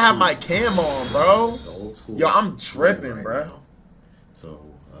 I gotta have my cam on, bro. The old school Yo, I'm tripping, right bro. now. So,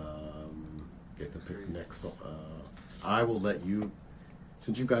 get the pick next song. I will let you,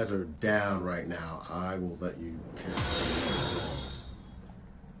 since you guys are down right now, I will let you pick the song.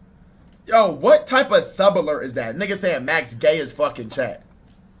 Yo, what type of sub alert is that? Nigga saying Max gay as fucking chat.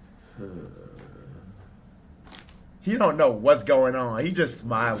 He don't know what's going on. He just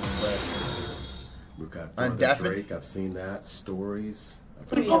smiling, bro. We've got Brother Drake. I've seen that. Stories.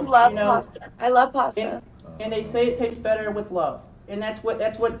 People love pasta. I love pasta. And they say it tastes better with love. And that's what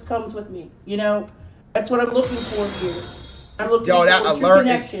comes with me. You know, that's what I'm looking for here. I'm looking Yo, that for alert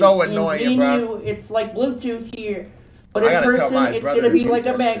is so annoying, bro. It's like Bluetooth here. But in person, it's going to be like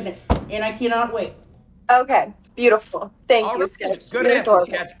a magnet. And I cannot wait. Okay, beautiful. Thank you, Sketch. Good answer,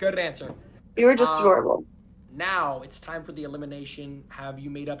 Sketch. Good answer. You were just adorable. Now it's time for the elimination. Have you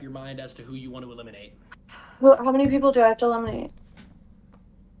made up your mind as to who you want to eliminate? Well, how many people do I have to eliminate?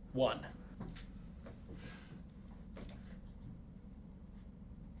 1.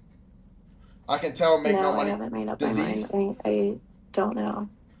 I can tell make no money. I haven't made up Disease. my mind. I don't know.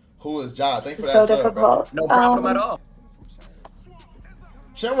 Who is Josh? Thanks for It's that so sub, difficult. bro. No problem at all.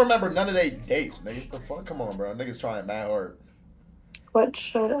 She don't remember none of their dates, nigga. The fuck? Come on, bro. Niggas trying mad hard. What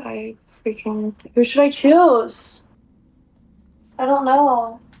should I freaking... Who should I choose? I don't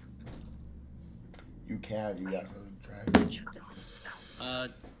know. You got some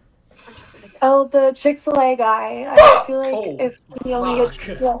drag. Oh, the Chick-fil-A guy. I feel like if he only gets...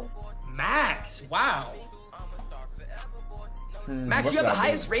 Yeah. Max, wow. Max, you have the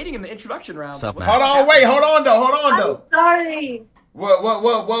highest rating in the introduction round. Hold on, wait, hold on though. I'm sorry. What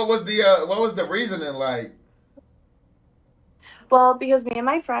was the reasoning like? Well, because me and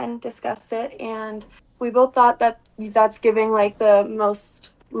my friend discussed it, and we both thought that that's giving like the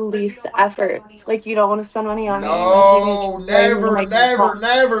most least effort. Like you don't want to spend money on No, it.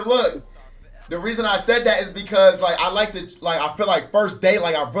 Never. Look, the reason I said that is because like I feel like first date,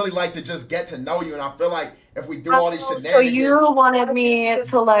 like I really like to just get to know you, and I feel like if we do all these shenanigans, So you wanted me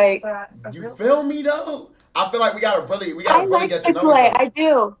to like. You feel me though? I feel like we gotta really like get to know Chick-fil-A, each other. I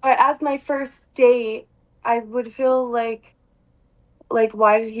do, but as my first date, I would feel like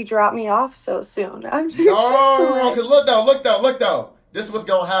why did he drop me off so soon? I'm just No, cause look though. This is what's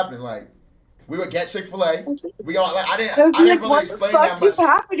gonna happen. Like, we would get Chick-fil-A. We all like I didn't really explain that much. What just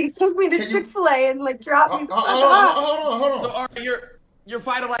happened? He took me to Chick-fil-A and like dropped me. Hold on. So Ari, you're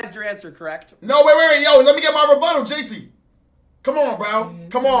finalized your answer, correct? No, wait. Yo, let me get my rebuttal, jynxzi. Come on, bro.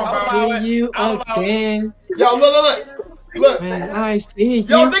 See you again. Yo, look. When I see you.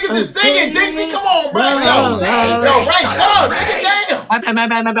 Yo, niggas is singing, jynxzi. Come on, bro. Yo, Ray, shut up, nigga. Damn.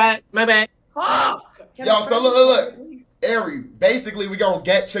 My bad. Yo, so look. Ari, basically, we gonna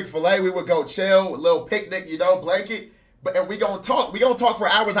get Chick-fil-A. We would go chill, a little picnic, blanket. And we gonna talk. We gonna talk for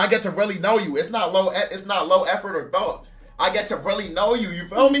hours. I get to really know you. It's not low effort or thought. I get to really know you. You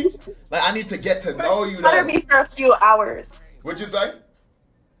feel me? Like I need to get to know you. Better be for a few hours. What'd you say?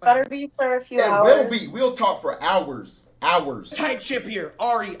 Better be for a few hours. It will be. We'll talk for hours. Tight ship here,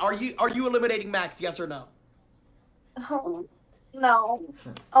 Ari. Are you eliminating Max? Yes or no? No.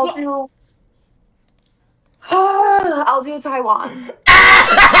 I'll do Taiwan.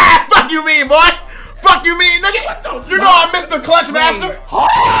 Fuck you mean, boy? Fuck you mean, nigga? You know I'm Mr. Clutch Master.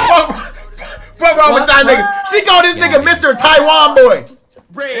 Fuck wrong with y'all nigga. She called this nigga Mr. Taiwan boy.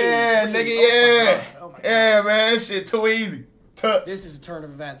 Yeah, nigga, yeah, man, this shit too easy. This is a turn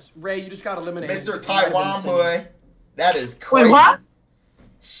of events. Ray, you just got eliminated. Mr. Taiwan boy. That is crazy. Wait, what?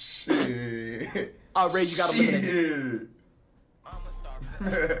 Shit. Ray, you got eliminated.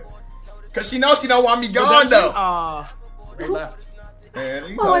 Cause she knows she don't want me gone though. They left. Man,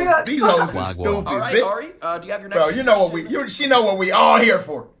 these hoes are stupid. All right, Ari, do you have your next? Bro, you know what she know what we all here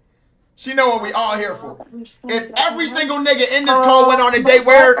for. She know what we all here for. If every single nigga in this call went on a date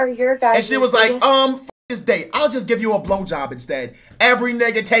with her, and she was like, f this date, I'll just give you a blowjob instead. Every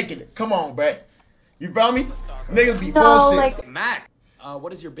nigga taking it. Come on, bruh. You feel me? Niggas be bullshit. Mac,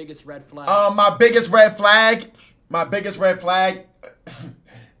 what is your biggest red flag? My biggest red flag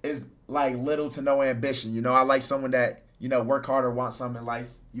is like little to no ambition. I like someone that, work hard or want something in life.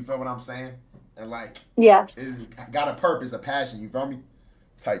 You feel what I'm saying? And like, is got a purpose, a passion. You feel me?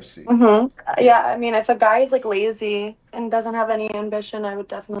 Type shit. Yeah, I mean, if a guy is like lazy and doesn't have any ambition, I would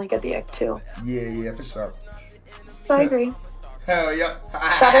definitely get the ick too. Yeah, for sure. So I agree. Hell yeah.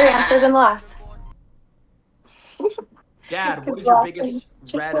 Better answer than last. Dad, what is your biggest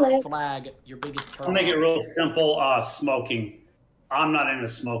red flag? Your biggest turn? I'll make it real simple. Smoking. I'm not into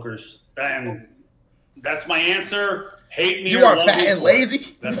smokers, and that's my answer. Hate me. You are love fat me and for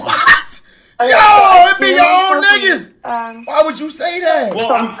lazy. it. What? Yo, it be your own niggas. Why would you say that?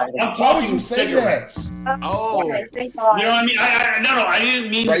 Well, I'm talking cigarettes. Oh, you know what I mean? I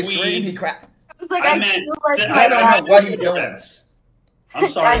didn't mean weed. He crap. I meant I don't know what he doing. I'm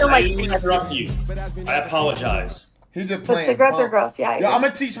sorry. I didn't interrupt you. I apologize. He's just But playing. cigarettes are gross. Yeah. Yo, I'm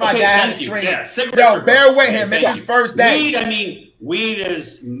gonna teach my dad to stream. Yeah, Yo, bear with him. It's his first day. Weed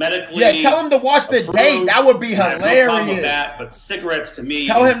is medically. Yeah, tell him to watch the date. That would be hilarious. No problem with that, but cigarettes to me.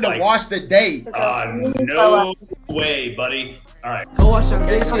 Tell him to watch the date. No way, buddy. All right. Go wash your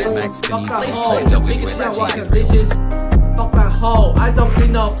dishes. Fuck that hoe. The biggest man wash your dishes. Fuck that hoe. I don't give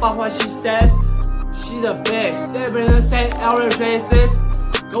no fuck what she says. She's a bitch. They bring the same every places.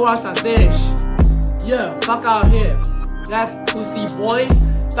 Go wash your dish. Yeah, fuck out here. That pussy boy.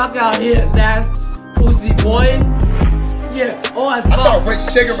 Fuck out here. That pussy boy. Yeah, oh, I thought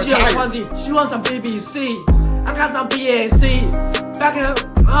Rich Chicken retired. She wants some BBC. I got some BAC. Back in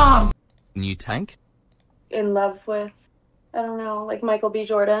New tank? In love with, I don't know, like Michael B.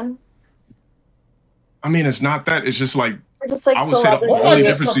 Jordan. I mean, it's not that. It's just like, I would say the only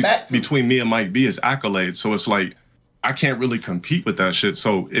difference between me and Mike B is accolades. So it's like, I can't really compete with that shit.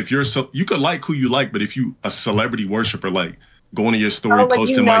 So if you're you could like who you like, but if you a celebrity worshiper, like going to your story,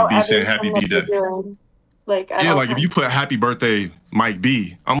 posting Mike B saying happy B-Day. Like, if you put happy birthday Mike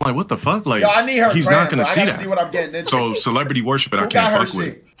B, I'm like, what the fuck? Like, yo, I need her he's brand, not gonna bro. see I gotta that. See what I'm getting into. So celebrity worship, I can't fuck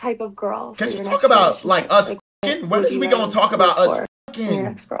with. Type of girl. Can you talk about like us fucking? When is we gonna talk about us fucking? Your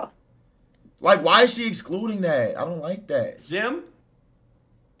next girl. Like, why is she excluding that? I don't like that. Zim?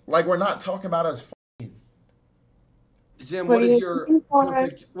 Like, we're not talking about us fucking. Zim, what is your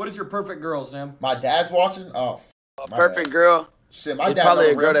perfect girl, Zim? My dad's watching. Oh, perfect girl. Shit, my it's dad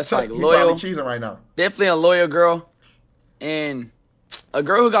probably a girl that's like loyal. He's cheesing right now. Definitely a loyal girl, and a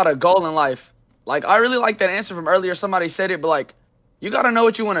girl who got a goal in life. Like, I really like that answer from earlier. Somebody said it, but like, you gotta know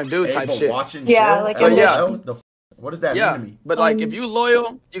what you want to do, type shit. Yeah, like what does that mean to me? But like, if you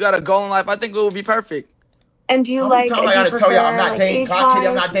loyal, you got a goal in life. I think it would be perfect. And do you I gotta tell you, I'm not dating cock kitty.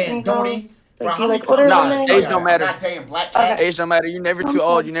 I'm not dating Dooney. Like, do you like older women? Age don't matter. I'm not dating black cat. Age don't matter. You're never too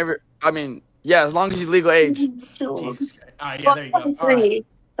old. You never. I mean, Yeah, as long as he's legal age. Jesus Christ. All right, yeah, there you go. 3.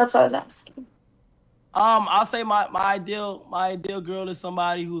 That's what I was asking. I'll say my ideal girl is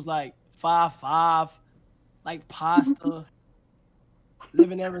somebody who's like 5'5", like pasta,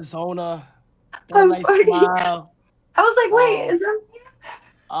 live in Arizona, got a nice smile. I was like, wait, is that me?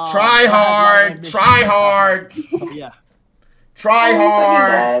 Try hard. Try hard. Yeah. Try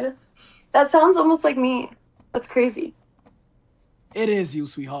hard. That sounds almost like me. That's crazy. It is you,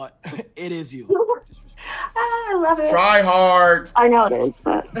 sweetheart. It is you. I love it. Try hard. I know it is,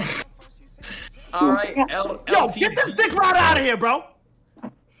 but. All right, Yo, get this dick right out of here, bro.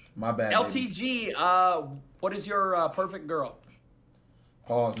 My bad. LTG, what is your perfect girl?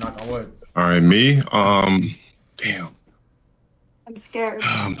 Pause, knock on wood. All right, me. Damn. I'm scared.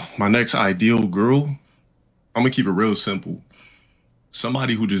 My next ideal girl, I'm gonna keep it real simple.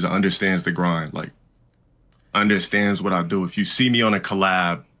 Somebody who just understands the grind, like understands what I do. If you see me on a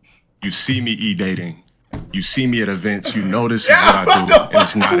collab, you see me e-dating, you see me at events, you know this is what I do, and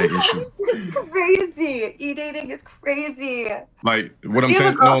it's not an issue. It's crazy. E-dating is crazy. Like what I'm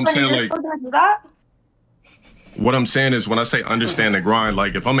saying, no, I'm saying like Gonna do that? what I'm saying is when I say understand the grind,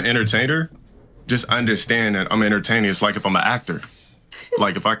 like if I'm an entertainer, just understand that I'm entertaining. It's like if I'm an actor.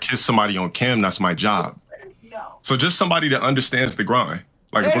 Like if I kiss somebody on cam, that's my job. No. So just somebody that understands the grind.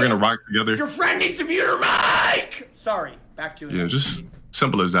 Like if we're gonna rock together. Your friend needs to mute her mic. Sorry, back to it. Yeah, just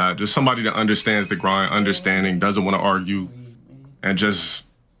simple as that. Just somebody that understands the grind, understanding, doesn't want to argue, and just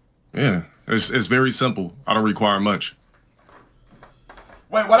yeah, it's very simple. I don't require much.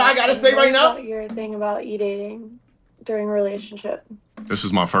 Wait, what I gotta say right now? Your thing about e-dating during a relationship. This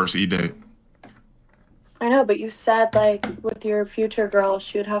is my first e-date. I know, but you said like with your future girl,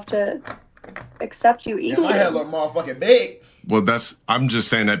 she would have to accept you Yeah, e-dating. my head look motherfucking big. Well, I'm just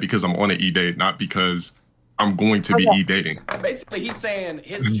saying that because I'm on an e-date, not because I'm going to be e-dating. Basically, he's saying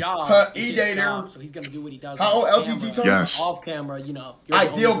his job is his E-dater. job, so he's gonna do what he does. How on old camera, LTG told Yes. Off camera, you know. you're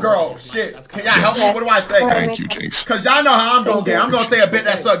the Ideal only girl. that is, Shit. that's Can kinda- y'all help me? What do I say? Thank you, Jinx. Cause y'all know how I'm gonna get. I'm gonna say a bit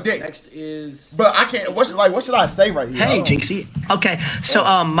that suck dick. Next is. But I can't. What should I say right here? Hey, Jynxzi. Okay, so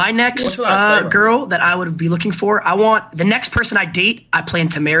my What next should I say right girl that I would be looking for, I want the next person I date, I plan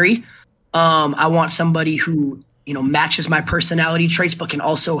to marry. I want somebody who, you know, matches my personality traits, but can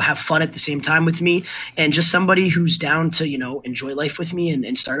also have fun at the same time with me, and just somebody who's down to, you know, enjoy life with me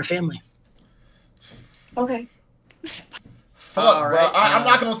and start a family. Okay. Fuck, bro. I'm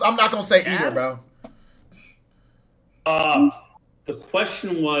not gonna say either, bro. The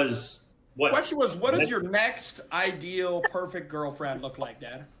question was what? Question was, what does your next ideal perfect girlfriend look like,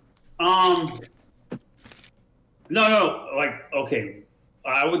 Dad? No. Like, okay,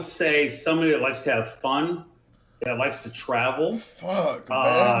 I would say somebody that likes to have fun, that likes to travel. Fuck,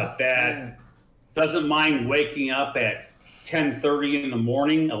 man. That doesn't mind waking up at 10:30 in the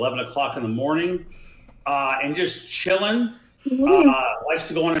morning, 11 o'clock in the morning, and just chilling. Likes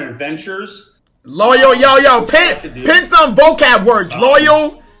to go on adventures. Loyal, yo, pin some vocab words.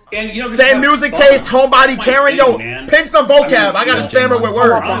 Loyal. And, you know, Same music taste, homebody, caring. Yo, pin some vocab. I gotta spam it with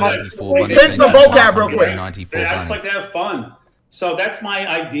words. Pin some vocab real quick. I just like to have fun. So that's my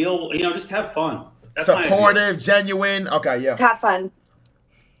ideal, you know, just have fun. That's my Supportive, genuine. Okay, yeah. Have fun.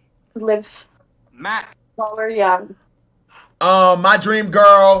 Live. Matt. While we're young. My dream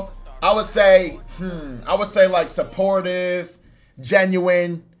girl, I would say like supportive,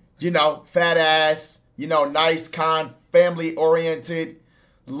 genuine, you know, fat ass, you know, nice, kind, family oriented,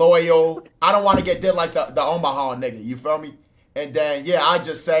 loyal. I don't want to get did like the Omaha nigga, you feel me? And then yeah, I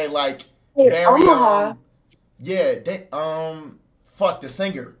just say like very Omaha. fuck the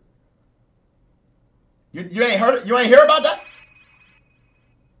singer. You ain't heard it? You ain't hear about that?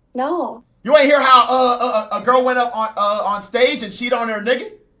 No. You ain't hear how a girl went up on stage and cheated on her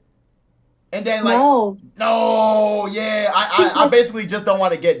nigga? And then like no, yeah, I basically just don't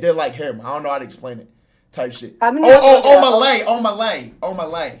want to get did like him. I don't know how to explain it. Type shit. Malay.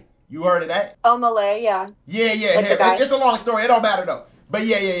 You heard of that? Oh, Malay, yeah. Yeah, Like the guy. it's a long story. It don't matter though. But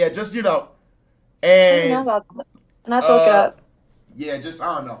yeah. Just you know. I And don't know about that. I'm not to look it up. yeah, just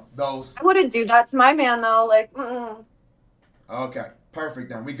I don't know those. I wouldn't do that to my man though. Like, Okay, perfect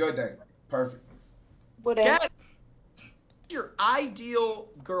then. We good then. Perfect. wouldn't. Dad, what does your ideal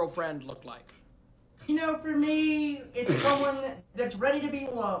girlfriend look like? You know, for me, it's someone that's ready to be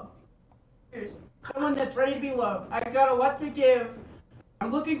loved. Someone that's ready to be loved. I got a lot to give.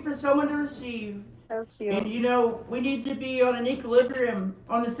 I'm looking for someone to receive. So cute. And you know, we need to be on an equilibrium,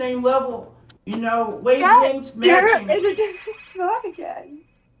 on the same level. You know, wavelengths matching. It's a different spot again.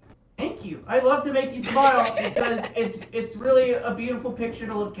 Thank you. I love to make you smile because it's really a beautiful picture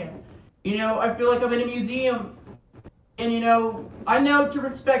to look at. You know, I feel like I'm in a museum. And you know, I know to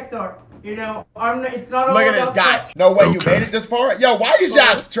respect art. You know, it's not all Look at this about guy. touch. No way you made it this far. Yo, why you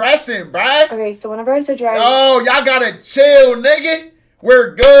y'all stressing, bruh? Okay, so whenever I said dry. Oh, y'all gotta chill, nigga.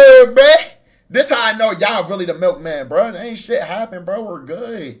 We're good, bruh. This how I know y'all really the milkman, bro. There ain't shit happen, bro. We're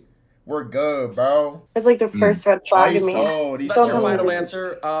good. We're good, bro. It's like the first red flag in me. That's your final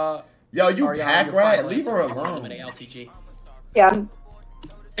answer. Yo, you Ariana, pack your rat. final Leave her answer. alone. LTG. Yeah.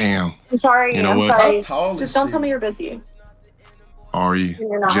 Damn. I'm sorry. You know I'm what? sorry. How tall is Just don't she? tell me you're busy. Ari,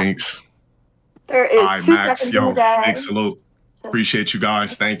 You're not. Jinx. There is All right, 2 Max. seconds in the Yo, day. big salute. Appreciate you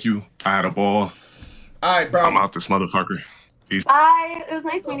guys. Thank you. I had a ball. All right, bro. I'm out this motherfucker. Peace. Bye. It was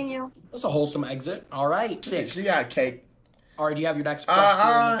nice meeting you. That's a wholesome exit. All right, 6. She got cake. All right, do you have your next question?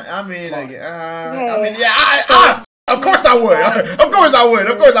 I mean, Okay. yeah, of course I would. Of course I would.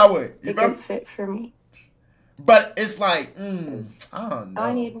 Of course I would. You A feel good me? fit for me. But it's like, I don't know.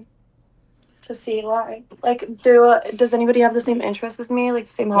 I need to see why. Like, does anybody have the same interests as me? Like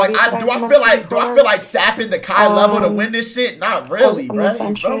the same Like, hobbies? do I feel like sapping the Kai level to win this shit? Not really, right?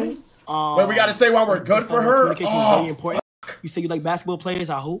 You feel me? But we gotta say why we're good for her. Communication is very important. You say you like basketball players.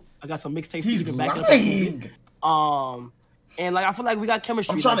 I hope I got some mixtapes. He's even back lying. And like I feel like we got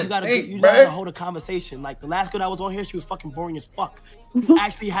chemistry. I'm trying Like, to think, you bruh. gotta hold a conversation. Like the last girl that was on here, she was fucking boring as fuck. You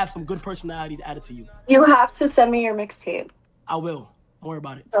actually have some good personalities added to you. You have to send me your mixtape. I will. Don't worry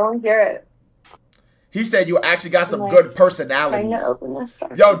about it. Don't hear it. He said you actually got some Like, good personalities. trying to open this door.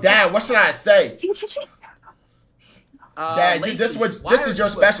 Yo, Dad, what should I say? Dad, Lacey, this why is are your you a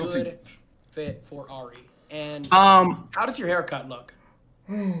specialty. good fit for Ari. And Um, how does your haircut look?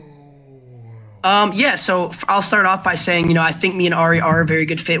 Yeah, so I'll start off by saying, you know, I think me and Ari are a very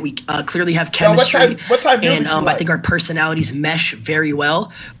good fit. We clearly have chemistry. what type music and you I like? think our personalities mesh very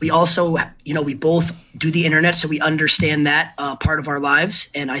well. We also, you know, we both do the internet, so we understand that part of our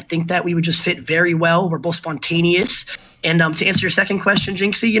lives. And I think that we would just fit very well. We're both spontaneous. And to answer your second question,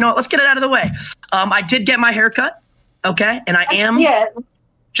 jynxzi, you know what, let's get it out of the way. I did get my hair cut, okay? And I am,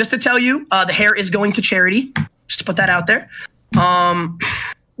 just to tell you, the hair is going to charity, just to put that out there.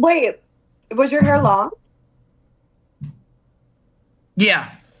 Wait, was your hair long? Yeah.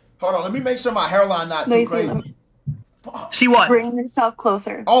 Hold on, let me make sure my hairline not too crazy. See what? Bring yourself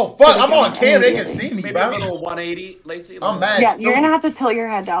closer. Oh, fuck, I'm on cam, they can see me, Maybe bro. a little 180, Lacey. I'm mad. Yeah, you're gonna have to tilt your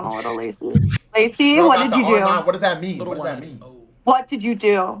head down a little, Lacey. Lacey, Bro, what got did the you do? R9. What does that mean? What does that mean? What did you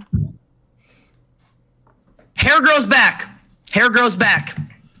do? Hair grows back. Hair grows back.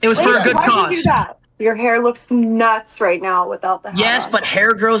 It was for a good why cause. did you do that? Your hair looks nuts right now without the hat Yes, on. but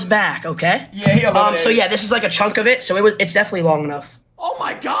hair grows back, okay? Yeah, so yeah, this is like a chunk of it, so it's definitely long enough. Oh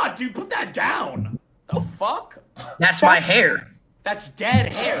my god, dude, put that down. The fuck? That's my hair. That's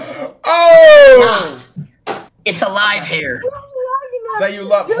dead hair. Oh! It's alive hair. Say you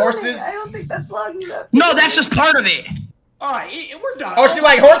love horses? I don't think that's long enough. No, that's just part of it. All right, we're done. Oh, she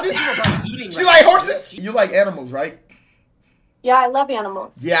like horses? Eating She like horses? You like animals, right? Yeah, I love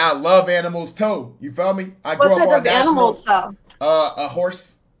animals. Yeah, I love animals too. You feel me? I What grew up type on of animals, though? A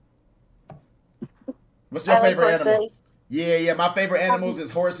horse. What's your I like favorite animal? horses. Yeah, my favorite animals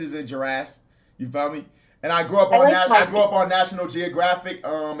is horses and giraffes. You feel me? And I grew up I on like I grew up on National Geographic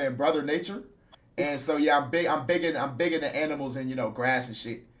and Brother Nature. And so yeah, I'm big into animals and, you know, grass and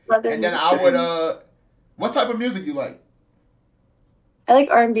shit. Brother and then Nature. I would what type of music you like? I like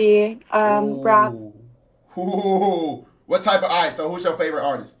R&B, rap. Ooh. What type of, all right, so who's your favorite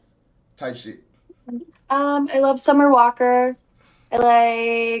artist? Type shit. I love Summer Walker. I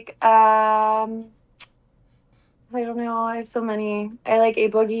like, I don't know, I have so many. I like A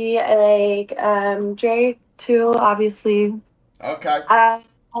Boogie. I like Drake too, obviously. Okay.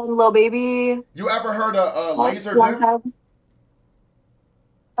 Lil Baby. You ever heard of Laser Dim?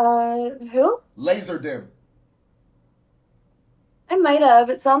 Who? Laser Dim. I might have.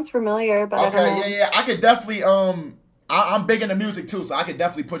 It sounds familiar, but I don't know. Yeah. I could definitely I'm big into music too, so I could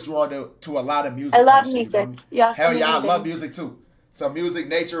definitely put you on to a lot of music. I love type shit, music. you feel me? Yes. Hell yeah, I amazing. love music too. So music,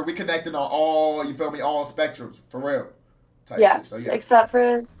 nature, we connected on all, you feel me, all spectrums, for real. Type Yes, shit. So, yeah. except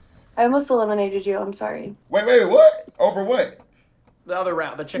for I almost eliminated you. I'm sorry. Wait, what? Over what? The other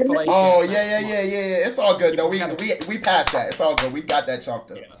round, the Chick-fil-A. Oh yeah. It's all good though. We passed that. It's all good. We got that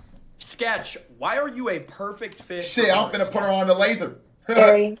chalked up. Yeah. Sketch, why are you a perfect fit? Shit, I'm finna put her on the laser.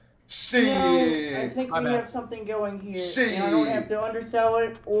 Very. Shit. I think we have something going here. Shit. And I don't have to undersell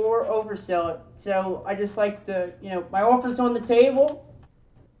it or oversell it. So I just like to, my offer's on the table.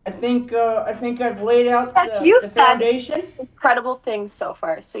 I think I've laid out You've the said foundation. incredible things so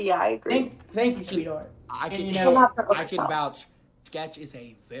far. So yeah, I agree. Thank you, sweetheart. I can, And, I can vouch. Sketch is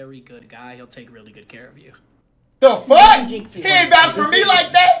a very good guy. He'll take really good care of you. The fuck? He ain't vouch for me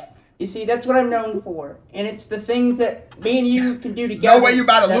like that? You see, that's what I'm known for, and it's the things that me and you can do together. No way you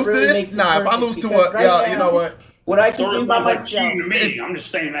about to that lose really to makes this? it Nah, if I perfect, lose to because a, right yeah, now, you know what? What I Sort can of do by sounds like myself. cheating to me. I'm just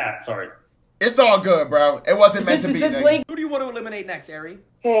saying that. Sorry. It's all good, bro. It wasn't meant to be. Nigga. Who do you want to eliminate next, Ari?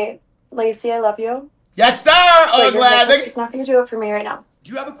 Okay, Lacey, I love you. Yes, sir. But you're Glad like, she's not gonna do it for me right now.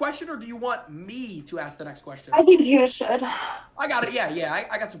 Do you have a question, or do you want me to ask the next question? I think you should. I got it. Yeah.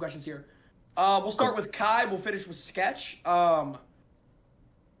 I got some questions here. We'll start with Kai. We'll finish with Sketch.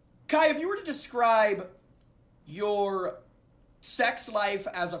 Kai, if you were to describe your sex life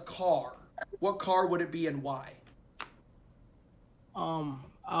as a car, what car would it be and why? I'll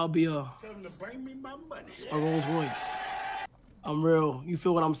be a Rolls Royce. I'm real. You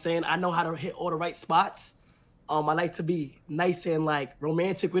feel what I'm saying? I know how to hit all the right spots. I like to be nice and like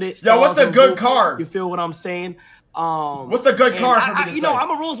romantic with it. Yo, what's a good car? You feel what I'm saying? What's a good car for me to You say? know,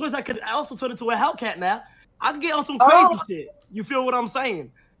 I'm a Rolls Royce. I also turn into a Hellcat now. I can get on some crazy shit. You feel what I'm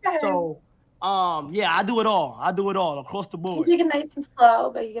saying? So, yeah, I do it all. I do it all across the board. You take it nice and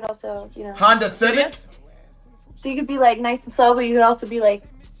slow, but you can also, you know. Honda Civic? So you could be like nice and slow, but you could also be like.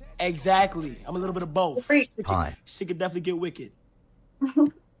 Exactly. I'm a little bit of both. Hi. She could definitely get wicked.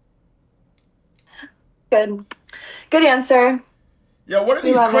 Good. Good answer. Yo, what are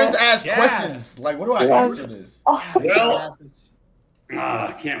these crazy ass questions? Like, what do I answer this? Well,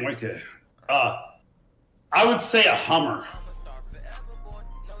 I can't wait to. I would say a Hummer.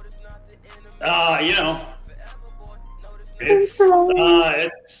 You know, it's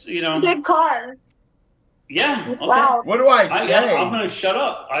you know, big car. Yeah. It's okay. loud. What do I say? I'm gonna shut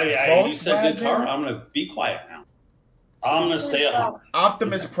up. You said good car. I'm gonna be quiet now. I'm gonna say a Hummer.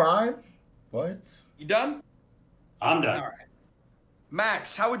 Optimus Prime. What? You done? I'm done. All right.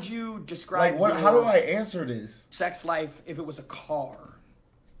 Max, how would you describe Like, what? How do I answer this? Sex life if it was a car,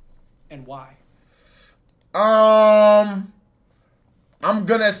 and why? I'm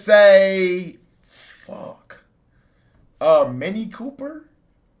gonna say, fuck. Mini Cooper?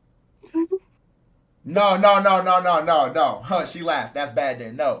 No. Huh, she laughed. That's bad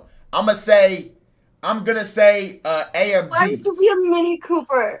then. No. I'm gonna say AMG. Why would you be a Mini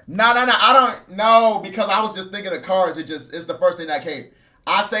Cooper? No. I don't know because I was just thinking of cars. It's the first thing that came.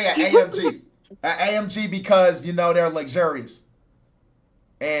 I say an AMG. An AMG because, you know, they're luxurious.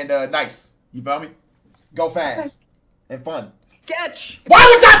 And nice. You feel me? Go fast. And fun. Sketch. Why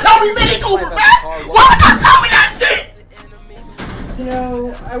would y'all tell me Mini Cooper, man? Why would y'all tell me that shit? You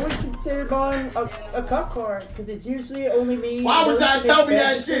know, I would consider buying a cop car because it's usually only me. Why would y'all tell me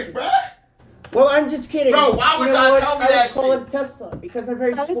that shit, bro? Well, I'm just kidding. Bro, why would y'all tell me that shit? I would call it Tesla because I'm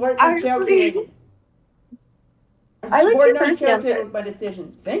very smart and calculated. I like your I'm first calculated answer. with my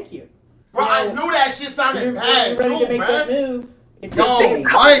decision. Thank you. Bro, I knew that shit sounded bad, ready to too, make that man. move. It's Yo,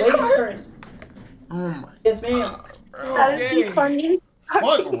 just Mike. ladies first. Oh my. Yes, ma'am. That is the funniest.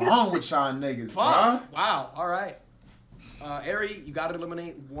 What's wrong with y'all niggas, bro? Wow. All right. Ari, you got to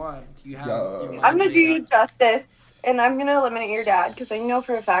eliminate one. Do you have? I'm gonna do you justice, and I'm gonna eliminate your dad because I know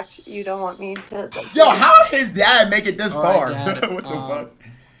for a fact you don't want me to. Yo, how did his dad make it this far? Dad, What the fuck?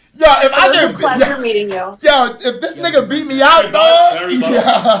 Yo, if It I was a get pleasure meeting you. Yo, if this nigga beat me out, dog.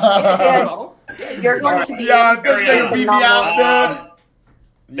 You're going to be. Yo, if this nigga beat me out,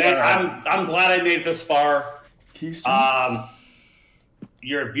 I'm glad I made it this far.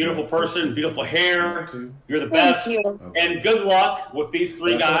 You're a beautiful person, beautiful hair. You're the best. Thank you. And good luck with these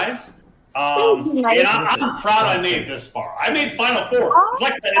three guys. And I'm proud I made it this far. I made Final Four. It's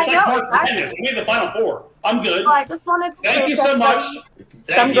like March Madness. I made the Final Four. I'm good. I just wanted to Thank you so much.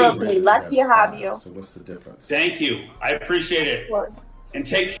 Some girls will be lucky to have you. So what's the difference? Thank you. I appreciate it. And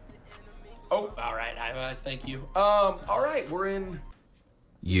take. Oh, all right. Thank you. All right. We're in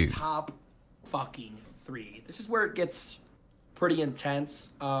top fucking 3. This is where it gets pretty intense.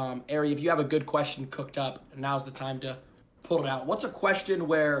 Ari, if you have a good question cooked up, now's the time to pull it out. What's a question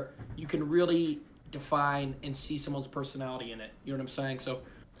where you can really define and see someone's personality in it? You know what I'm saying? So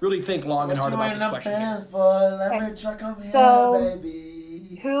really think long and hard about this question.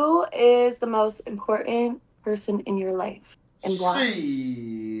 Who is the most important person in your life and why?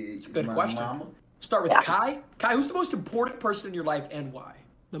 It's a good question. Start with Kai. Kai, who's the most important person in your life and why?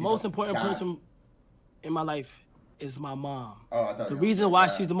 The most important person in my life is my mom. Oh, I thought the reason why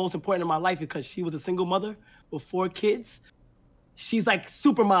she's the most important in my life is because she was a single mother with 4 kids. She's like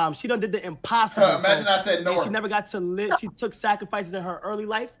super mom. She done did the impossible. Imagine I said no. She never got to live. She took sacrifices in her early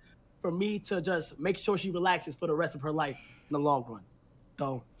life for me to just make sure she relaxes for the rest of her life in the long run.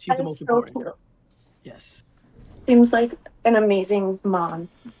 So she's the most important. Cute. Yes. Seems like an amazing mom.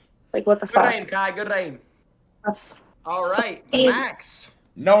 Like what the Good fuck? rain, Kai. Good rain. That's all right. So Max.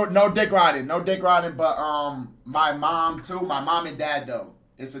 No dick riding, but my mom too. My mom and dad though.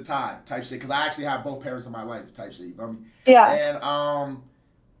 It's a tie type shit. Because I actually have both parents in my life type shit. You feel me? Yeah. And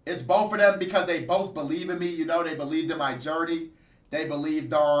it's both of them because they both believe in me. You know, they believed in my journey. They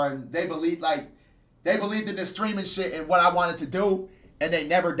believed in the streaming shit and what I wanted to do. And they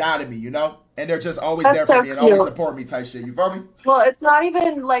never doubted me, you know? And they're just always there for me and always support me type shit. You feel me? Well, it's not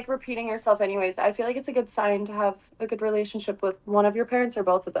even like repeating yourself anyways. I feel like it's a good sign to have a good relationship with one of your parents or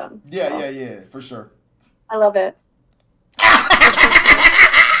both of them. Yeah, for sure. I love it. Look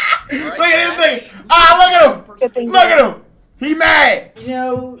at this thing. Ah, look at him. Look at him. He mad. You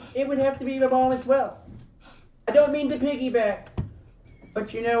know, it would have to be my mom as well. I don't mean to piggyback,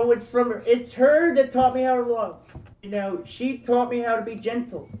 but you know, it's her that taught me how to love. You know, she taught me how to be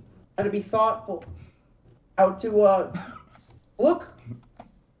gentle, how to be thoughtful, how to look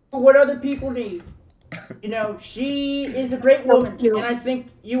for what other people need. You know, she is a great woman, and I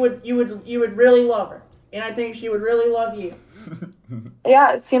think you would really love her, and I think she would really love you.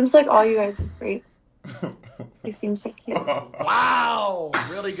 Yeah, it seems like all you guys are great. He seems so cute. Wow,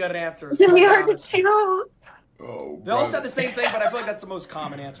 really good answers. Give me hard to choose. Oh, they all said the same thing, but I feel like that's the most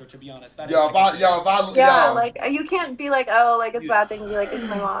common answer, to be honest. That Like you can't be like, oh, like it's a bad thing to be like, it's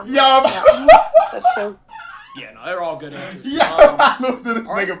my mom. That's so. Yeah, no, they're all good answers. Yo, I lose to this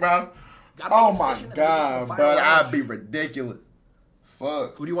nigga, bro. Oh my god, bro, but I'd be ridiculous.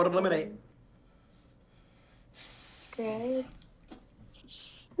 Fuck. Who do you want to eliminate? Script.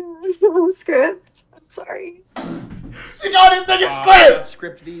 I'm sorry. She called this nigga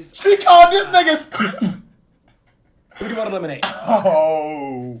Script these. She called this nigga Script. Who do you want to eliminate?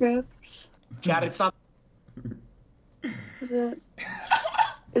 Oh. Script. Chad, it's not. Is it?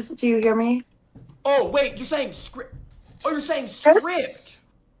 Do you hear me? Oh wait, you're saying script. Oh, you're saying script.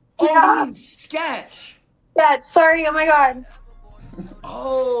 Oh, Yeah. you mean sketch. Yeah. Sorry. Oh my god.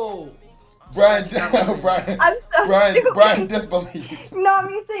 Oh. Brian, I'm so stupid. Brian disbelief. Not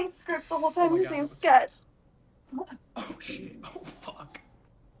me saying script the whole time. His name's sketch. Oh shit. Oh fuck.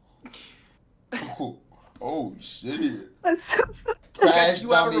 Oh shit. That's so Sketch,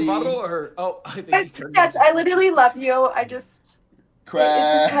 you have a rebuttal or I think he's turned. Sketch. I literally love you. I just.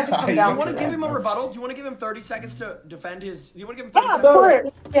 Crash. Had to come Do you down want to to it. give him a rebuttal? Do you want to give him 30 seconds to defend his? Do you want to give him 30 Yeah, of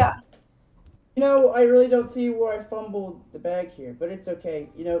seconds? course. Yeah. You know, I really don't see where I fumbled the bag here, but it's okay.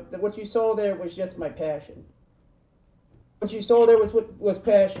 You know, what you saw there was just my passion. What you saw there was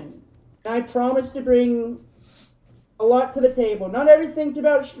passion. And I promise to bring a lot to the table. Not everything's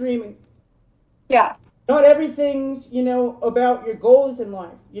about streaming. Yeah. Not everything's, you know, about your goals in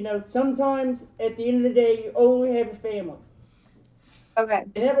life. You know, sometimes at the end of the day, you only have a family. Okay.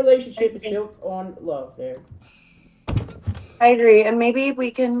 And that relationship is built on love there. I agree, and maybe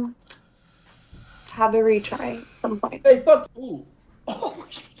we can have a retry at some point. Hey, fuck. Ooh.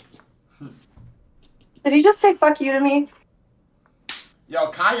 Did he just say fuck you to me? Yo,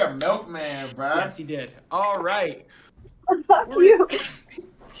 Kaya Milkman, bro. Yes, he did. All right. Fuck you.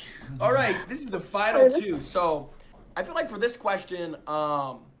 All right. This is the final two. So, I feel like for this question,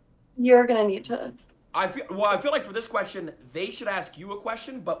 You're gonna need to. I feel like for this question, they should ask you a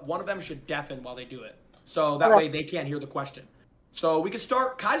question, but one of them should deafen while they do it. So that way they can't hear the question. So we could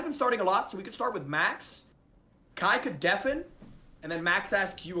start. Kai's been starting a lot, so we could start with Max. Kai could deafen, and then Max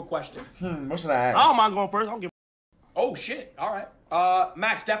asks you a question. What should I ask? I don't mind going first. I don't give. Oh shit! All right.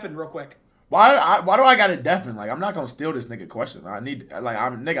 Max, deafen real quick. Why do I gotta deafen? Like, I'm not gonna steal this nigga question.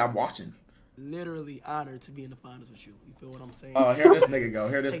 I'm watching. Literally honored to be in the finals with you. You feel what I'm saying? Oh, here this nigga go.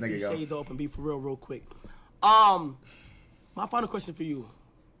 Here this Take nigga these go. shades off and be for real quick. My final question for you.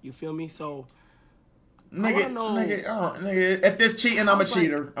 You feel me? So, Nigga, if this cheating, I'm a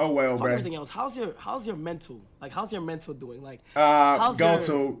cheater. Oh well, fuck bro. everything else. How's your mental? Like, how's your mental doing? Like, Mental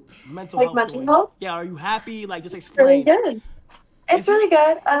health doing? health? Yeah, are you happy? Like, just Really explain. good. It's really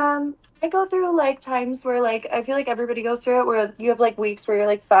good. I go through like times where like I feel like everybody goes through it where you have like weeks where you're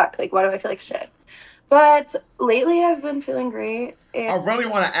like fuck, like why do I feel like shit? But lately I've been feeling great. And I really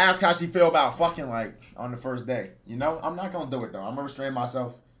want to ask how she feel about fucking like on the first day. You know, I'm not gonna do it though. I'm gonna restrain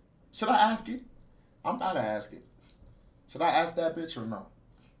myself. Should I ask it? I'm gonna ask it. Should I ask that bitch or no?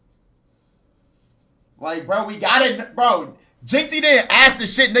 Like, bro, we got it, bro. jynxzi didn't ask the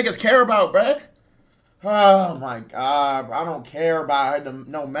shit niggas care about, bro. Oh my god, bro. I don't care about her,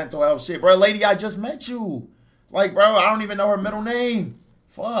 no mental health shit, bro. Lady, I just met you. Like, bro, I don't even know her middle name.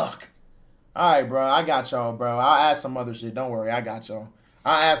 Fuck. All right, bro. I got y'all, bro. I'll ask some other shit. Don't worry, I got y'all.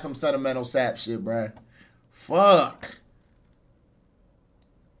 I'll ask some sentimental sap shit, bro. Fuck.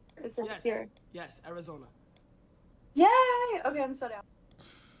 Is it here? Yes, Arizona. Yay! Okay, I'm so down.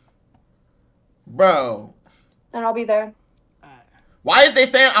 Bro. And I'll be there. Why is they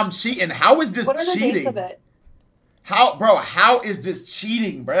saying I'm cheating? How is this What are the cheating? dates of it? How is this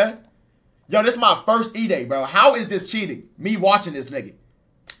cheating, bruh? Yo, this is my first E-Day, bro. How is this cheating? Me watching this nigga.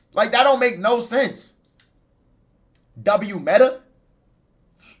 Like, that don't make no sense. W meta?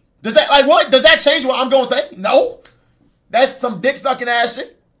 Does that, like, what? Does that change what I'm going to say? No. That's some dick sucking ass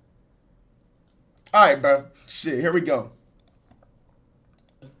shit. All right, bro. Shit, here we go.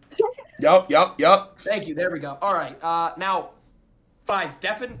 Yup. Thank you. There we go. All right. Now, Fives,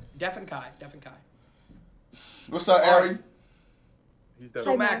 Defen Kai. What's up, Ari?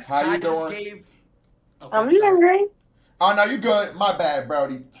 So, Max, how you doing? I'm doing great. Oh, no, you good. My bad,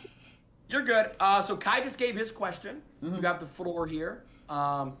 Brody. You're good. So Kai just gave his question. You have the floor here.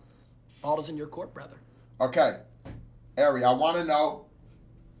 Ball is in your court, brother. Okay. Ari, I want to know,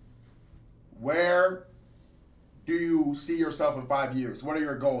 where do you see yourself in 5 years? What are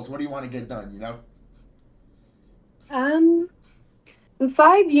your goals? What do you want to get done, you know? In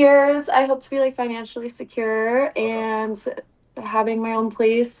 5 years, I hope to be like financially secure and having my own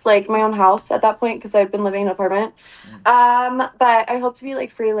place, like my own house at that point, because I've been living in an apartment. But I hope to be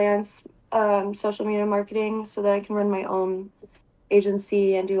like freelance social media marketing so that I can run my own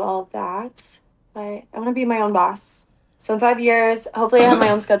agency and do all of that. But I want to be my own boss. So in 5 years, hopefully I have my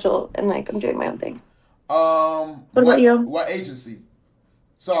own schedule and like I'm doing my own thing. What about you? What agency?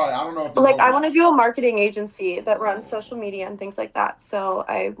 Sorry, I don't know if Like I want to do a marketing agency that runs social media and things like that. So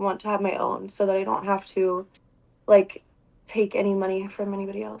I want to have my own so that I don't have to like take any money from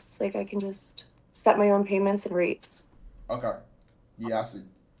anybody else. Like I can just set my own payments and rates. Okay. Yeah, I see.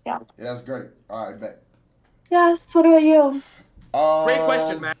 Yeah. Yeah, that's great. All right, bet. Yes. What about you? Great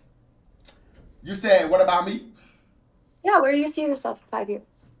question, man. You said, what about me? Yeah, where do you see yourself in 5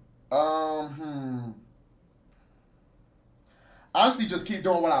 years? Honestly, just keep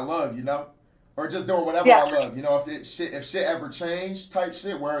doing what I love, you know? Or just doing whatever I love. You know, if shit ever changed type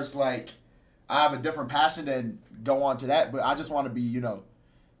shit where it's like I have a different passion, then go on to that. But I just want to be, you know,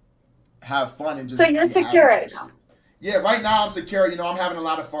 have fun and just. So you're secure right now? Yeah, right now I'm secure. You know, I'm having a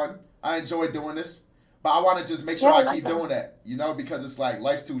lot of fun. I enjoy doing this. But I want to just make sure I keep doing that, you know, because it's like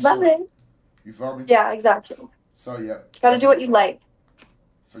life's too short. You feel me? Yeah, exactly. So, yeah. Gotta do what you like.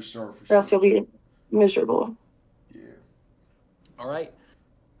 For sure, Or else you'll be miserable. All right.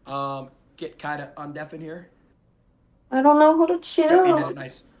 Get kind of undeaf in here. I don't know how to choose.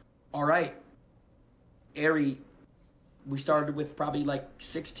 Nice. All right. Ari, we started with probably like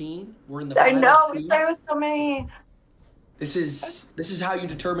 16. We're in the I final know, two. we started with so many. This is how you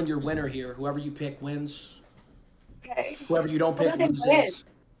determine your winner here. Whoever you pick wins. Okay. Whoever you don't pick What did they loses.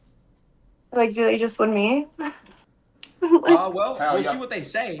 Like, do they just win me? Well, Hell we'll yeah. see what they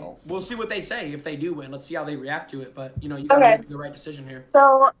say. We'll see what they say if they do win. Let's see how they react to it. But, you know, you got to make the right decision here.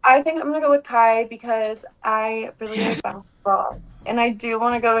 So I think I'm going to go with Kai because I really like basketball. And I do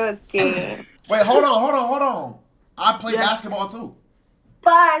want to go to his game. Wait, hold on. I play basketball too.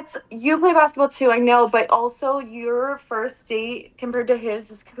 But you play basketball too, I know. But also your first date compared to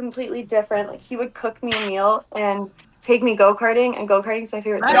his is completely different. Like, he would cook me a meal and take me go-karting, and go-karting is my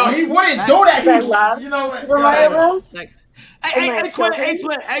favorite thing. Yo, he wouldn't do that. I love you know what? Super Mario Bros.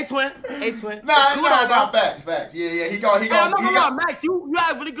 Hey, twin. Nah, facts. Yeah. He gonna Max, you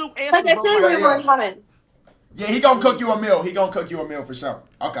have really good answers. Like, I feel like we have more in common. Yeah, he gonna cook you a meal. For sure.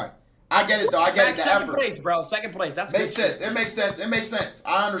 Okay. I get it though. I get it. The Second effort. place, bro. Second place. That's Makes good. sense. It makes sense.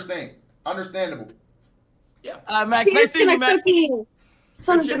 I understand. Understandable. Yeah. Max, nice seeing you, Max. Cook me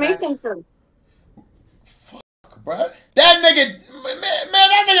some Good shit, Jamaican food. Bruh. That nigga, man,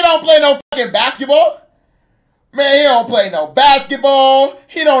 that nigga don't play no fucking basketball. Man, he don't play no basketball.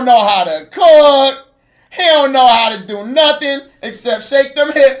 He don't know how to cook. He don't know how to do nothing except shake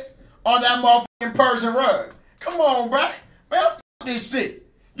them hips on that motherfucking Persian rug. Come on, bruh. Man, fuck this shit.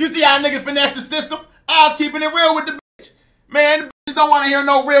 You see how nigga finesse the system? I was keeping it real with the bitch. Man, the bitches don't want to hear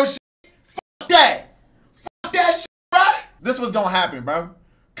no real shit. Fuck that. Fuck that shit, bruh. This was gonna happen, bro.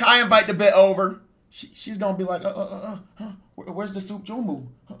 Kai invite the bit over. She's gonna be like, where's the soup jumu?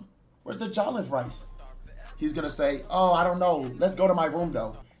 Where's the jollof rice? He's gonna say, oh, I don't know. Let's go to my room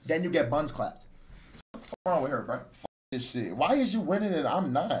though. Then you get buns clapped. What's wrong with her, bro? Fuck this shit. Why is you winning and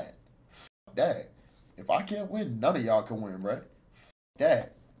I'm not? Fuck that. If I can't win, none of y'all can win, bro. Fuck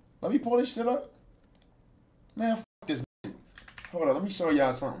that. Let me pull this shit up. Man, fuck this shit. Hold on, let me show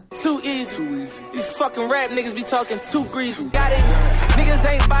y'all something. Too easy. These fucking rap niggas be talking too greasy. Got it. Niggas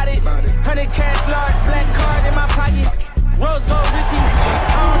ain't bought it. 100 cash large, black card in my pocket. Rose gold Richie.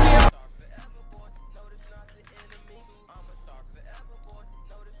 I don't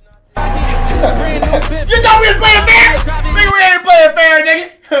You thought we was playing fair? Nigga, we ain't playing fair,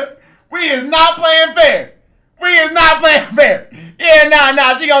 nigga. We is not playing fair. Yeah,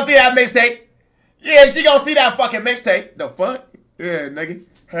 nah. She gonna see that mixtape. Yeah, she gonna see that fucking mixtape. The fuck? Yeah, nigga.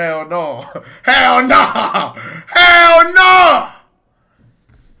 Hell no. Hell no. Hell no.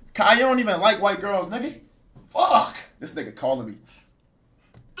 Kai, you don't even like white girls, nigga. Fuck. This nigga calling me.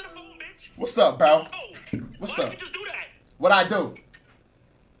 What's up, bro? What's up? What I do?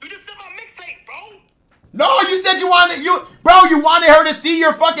 You just said my mixtape, bro. No, you said you wanted her to see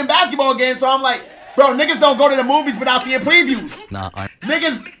your fucking basketball game. So I'm like, bro, niggas don't go to the movies without seeing previews. Nah,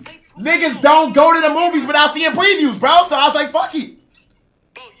 Niggas don't go to the movies without seeing previews, bro. So I was like, fuck it.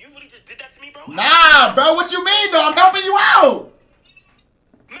 Bro, you really just did that to me, bro? Nah, bro, what you mean, though? I'm helping you out.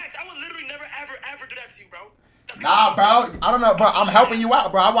 Max, I would literally never, ever do that to you, bro. Nah, bro. I don't know, bro. I'm helping you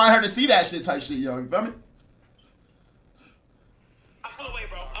out, bro. I want her to see that shit type shit, yo. You feel me? I feel away,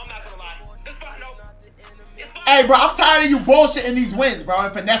 bro. I'm not gonna lie. It's fine, no. It's fine. Hey, bro, I'm tired of you bullshitting these wins, bro,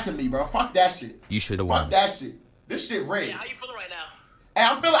 and finessing me, bro. Fuck that shit. You should have won. Fuck that shit. This shit rigged. Yeah, how you feeling right now? Hey,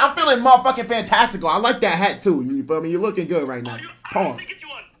 I'm feeling motherfucking fantastical. I like that hat too. You feel me? You're looking good right now. Pause.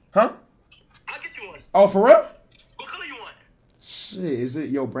 Huh? I'll get you one. Oh, for real? What color you want? Shit, is it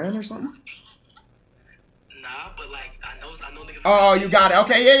your brand or something? Nah, but like I know niggas. Oh, you got it.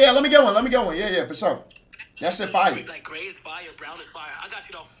 Okay, yeah. Let me get one. Yeah, for sure. That shit fire. Like gray is fire, brown is fire. I got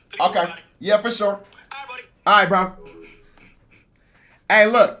you though. Okay. Yeah, for sure. All right, buddy. All right, bro. Hey,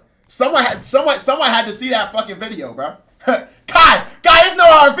 look. Someone had to see that fucking video, bro. Kai, you know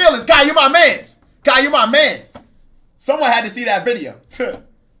how I feel. Kai, you my mans. Kai, you my mans. Someone had to see that video.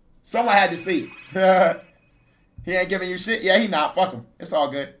 Someone had to see it. He ain't giving you shit? Yeah, he not. Fuck him. It's all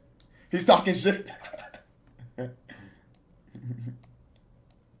good. He's talking shit.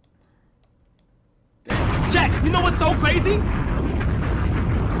 Jack, you know what's so crazy?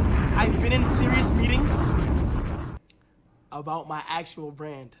 I've been in serious meetings about my actual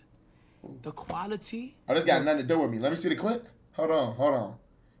brand. The quality. Oh, this got nothing to do with me. Let me see the clip. Hold on.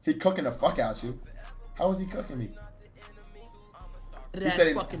 He cooking the fuck out you. How is he cooking me? He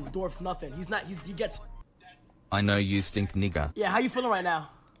said fucking dwarf nothing. He gets. I know you stink, nigga. Yeah, how you feeling right now?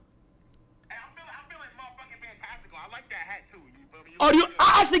 Hey, I'm feeling motherfucking fantastical. I like that hat too. You feel me? Oh,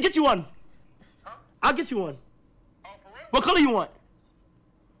 I'll actually get you one. Huh? I'll get you one. Oh, for real? What color you want?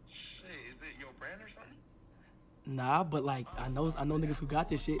 Shit, is it your brand or something? Nah, but like I know niggas who got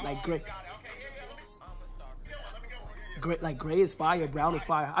this shit. Like gray. Like gray is fire, brown is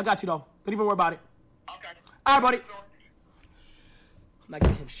fire. I got you though. Don't even worry about it. Okay. All right, buddy. I'm not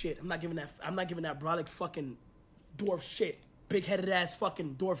giving him shit. I'm not giving that brolic fucking dwarf shit. Big-headed ass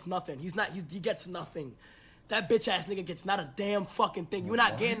fucking dwarf nothing. He gets nothing. That bitch ass nigga gets not a damn fucking thing. You're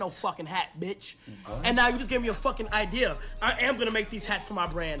not getting no fucking hat, bitch. What? And now you just gave me a fucking idea. I am gonna make these hats for my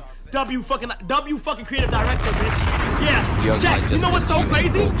brand. W fucking creative director, bitch. Yeah. Yo, Jack, you know what's so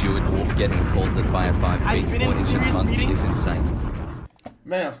crazy? You a dwarf getting called that by a 5 feet 4 inches monkey is insane.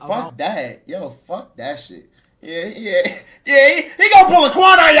 Man, fuck that. Yo, fuck that shit. Yeah. He gonna pull a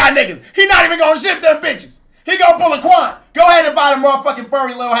quan on y'all niggas. He not even gonna ship them bitches. He gonna pull a quan. Go ahead and buy the motherfucking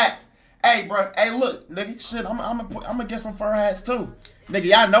furry little hats. Hey, bro. Hey, look, nigga. Shit, I'm gonna get some fur hats too, nigga.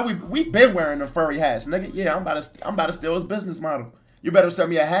 Y'all know we been wearing the furry hats, nigga. Yeah, I'm about to steal his business model. You better sell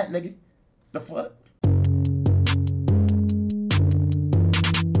me a hat, nigga. The fuck?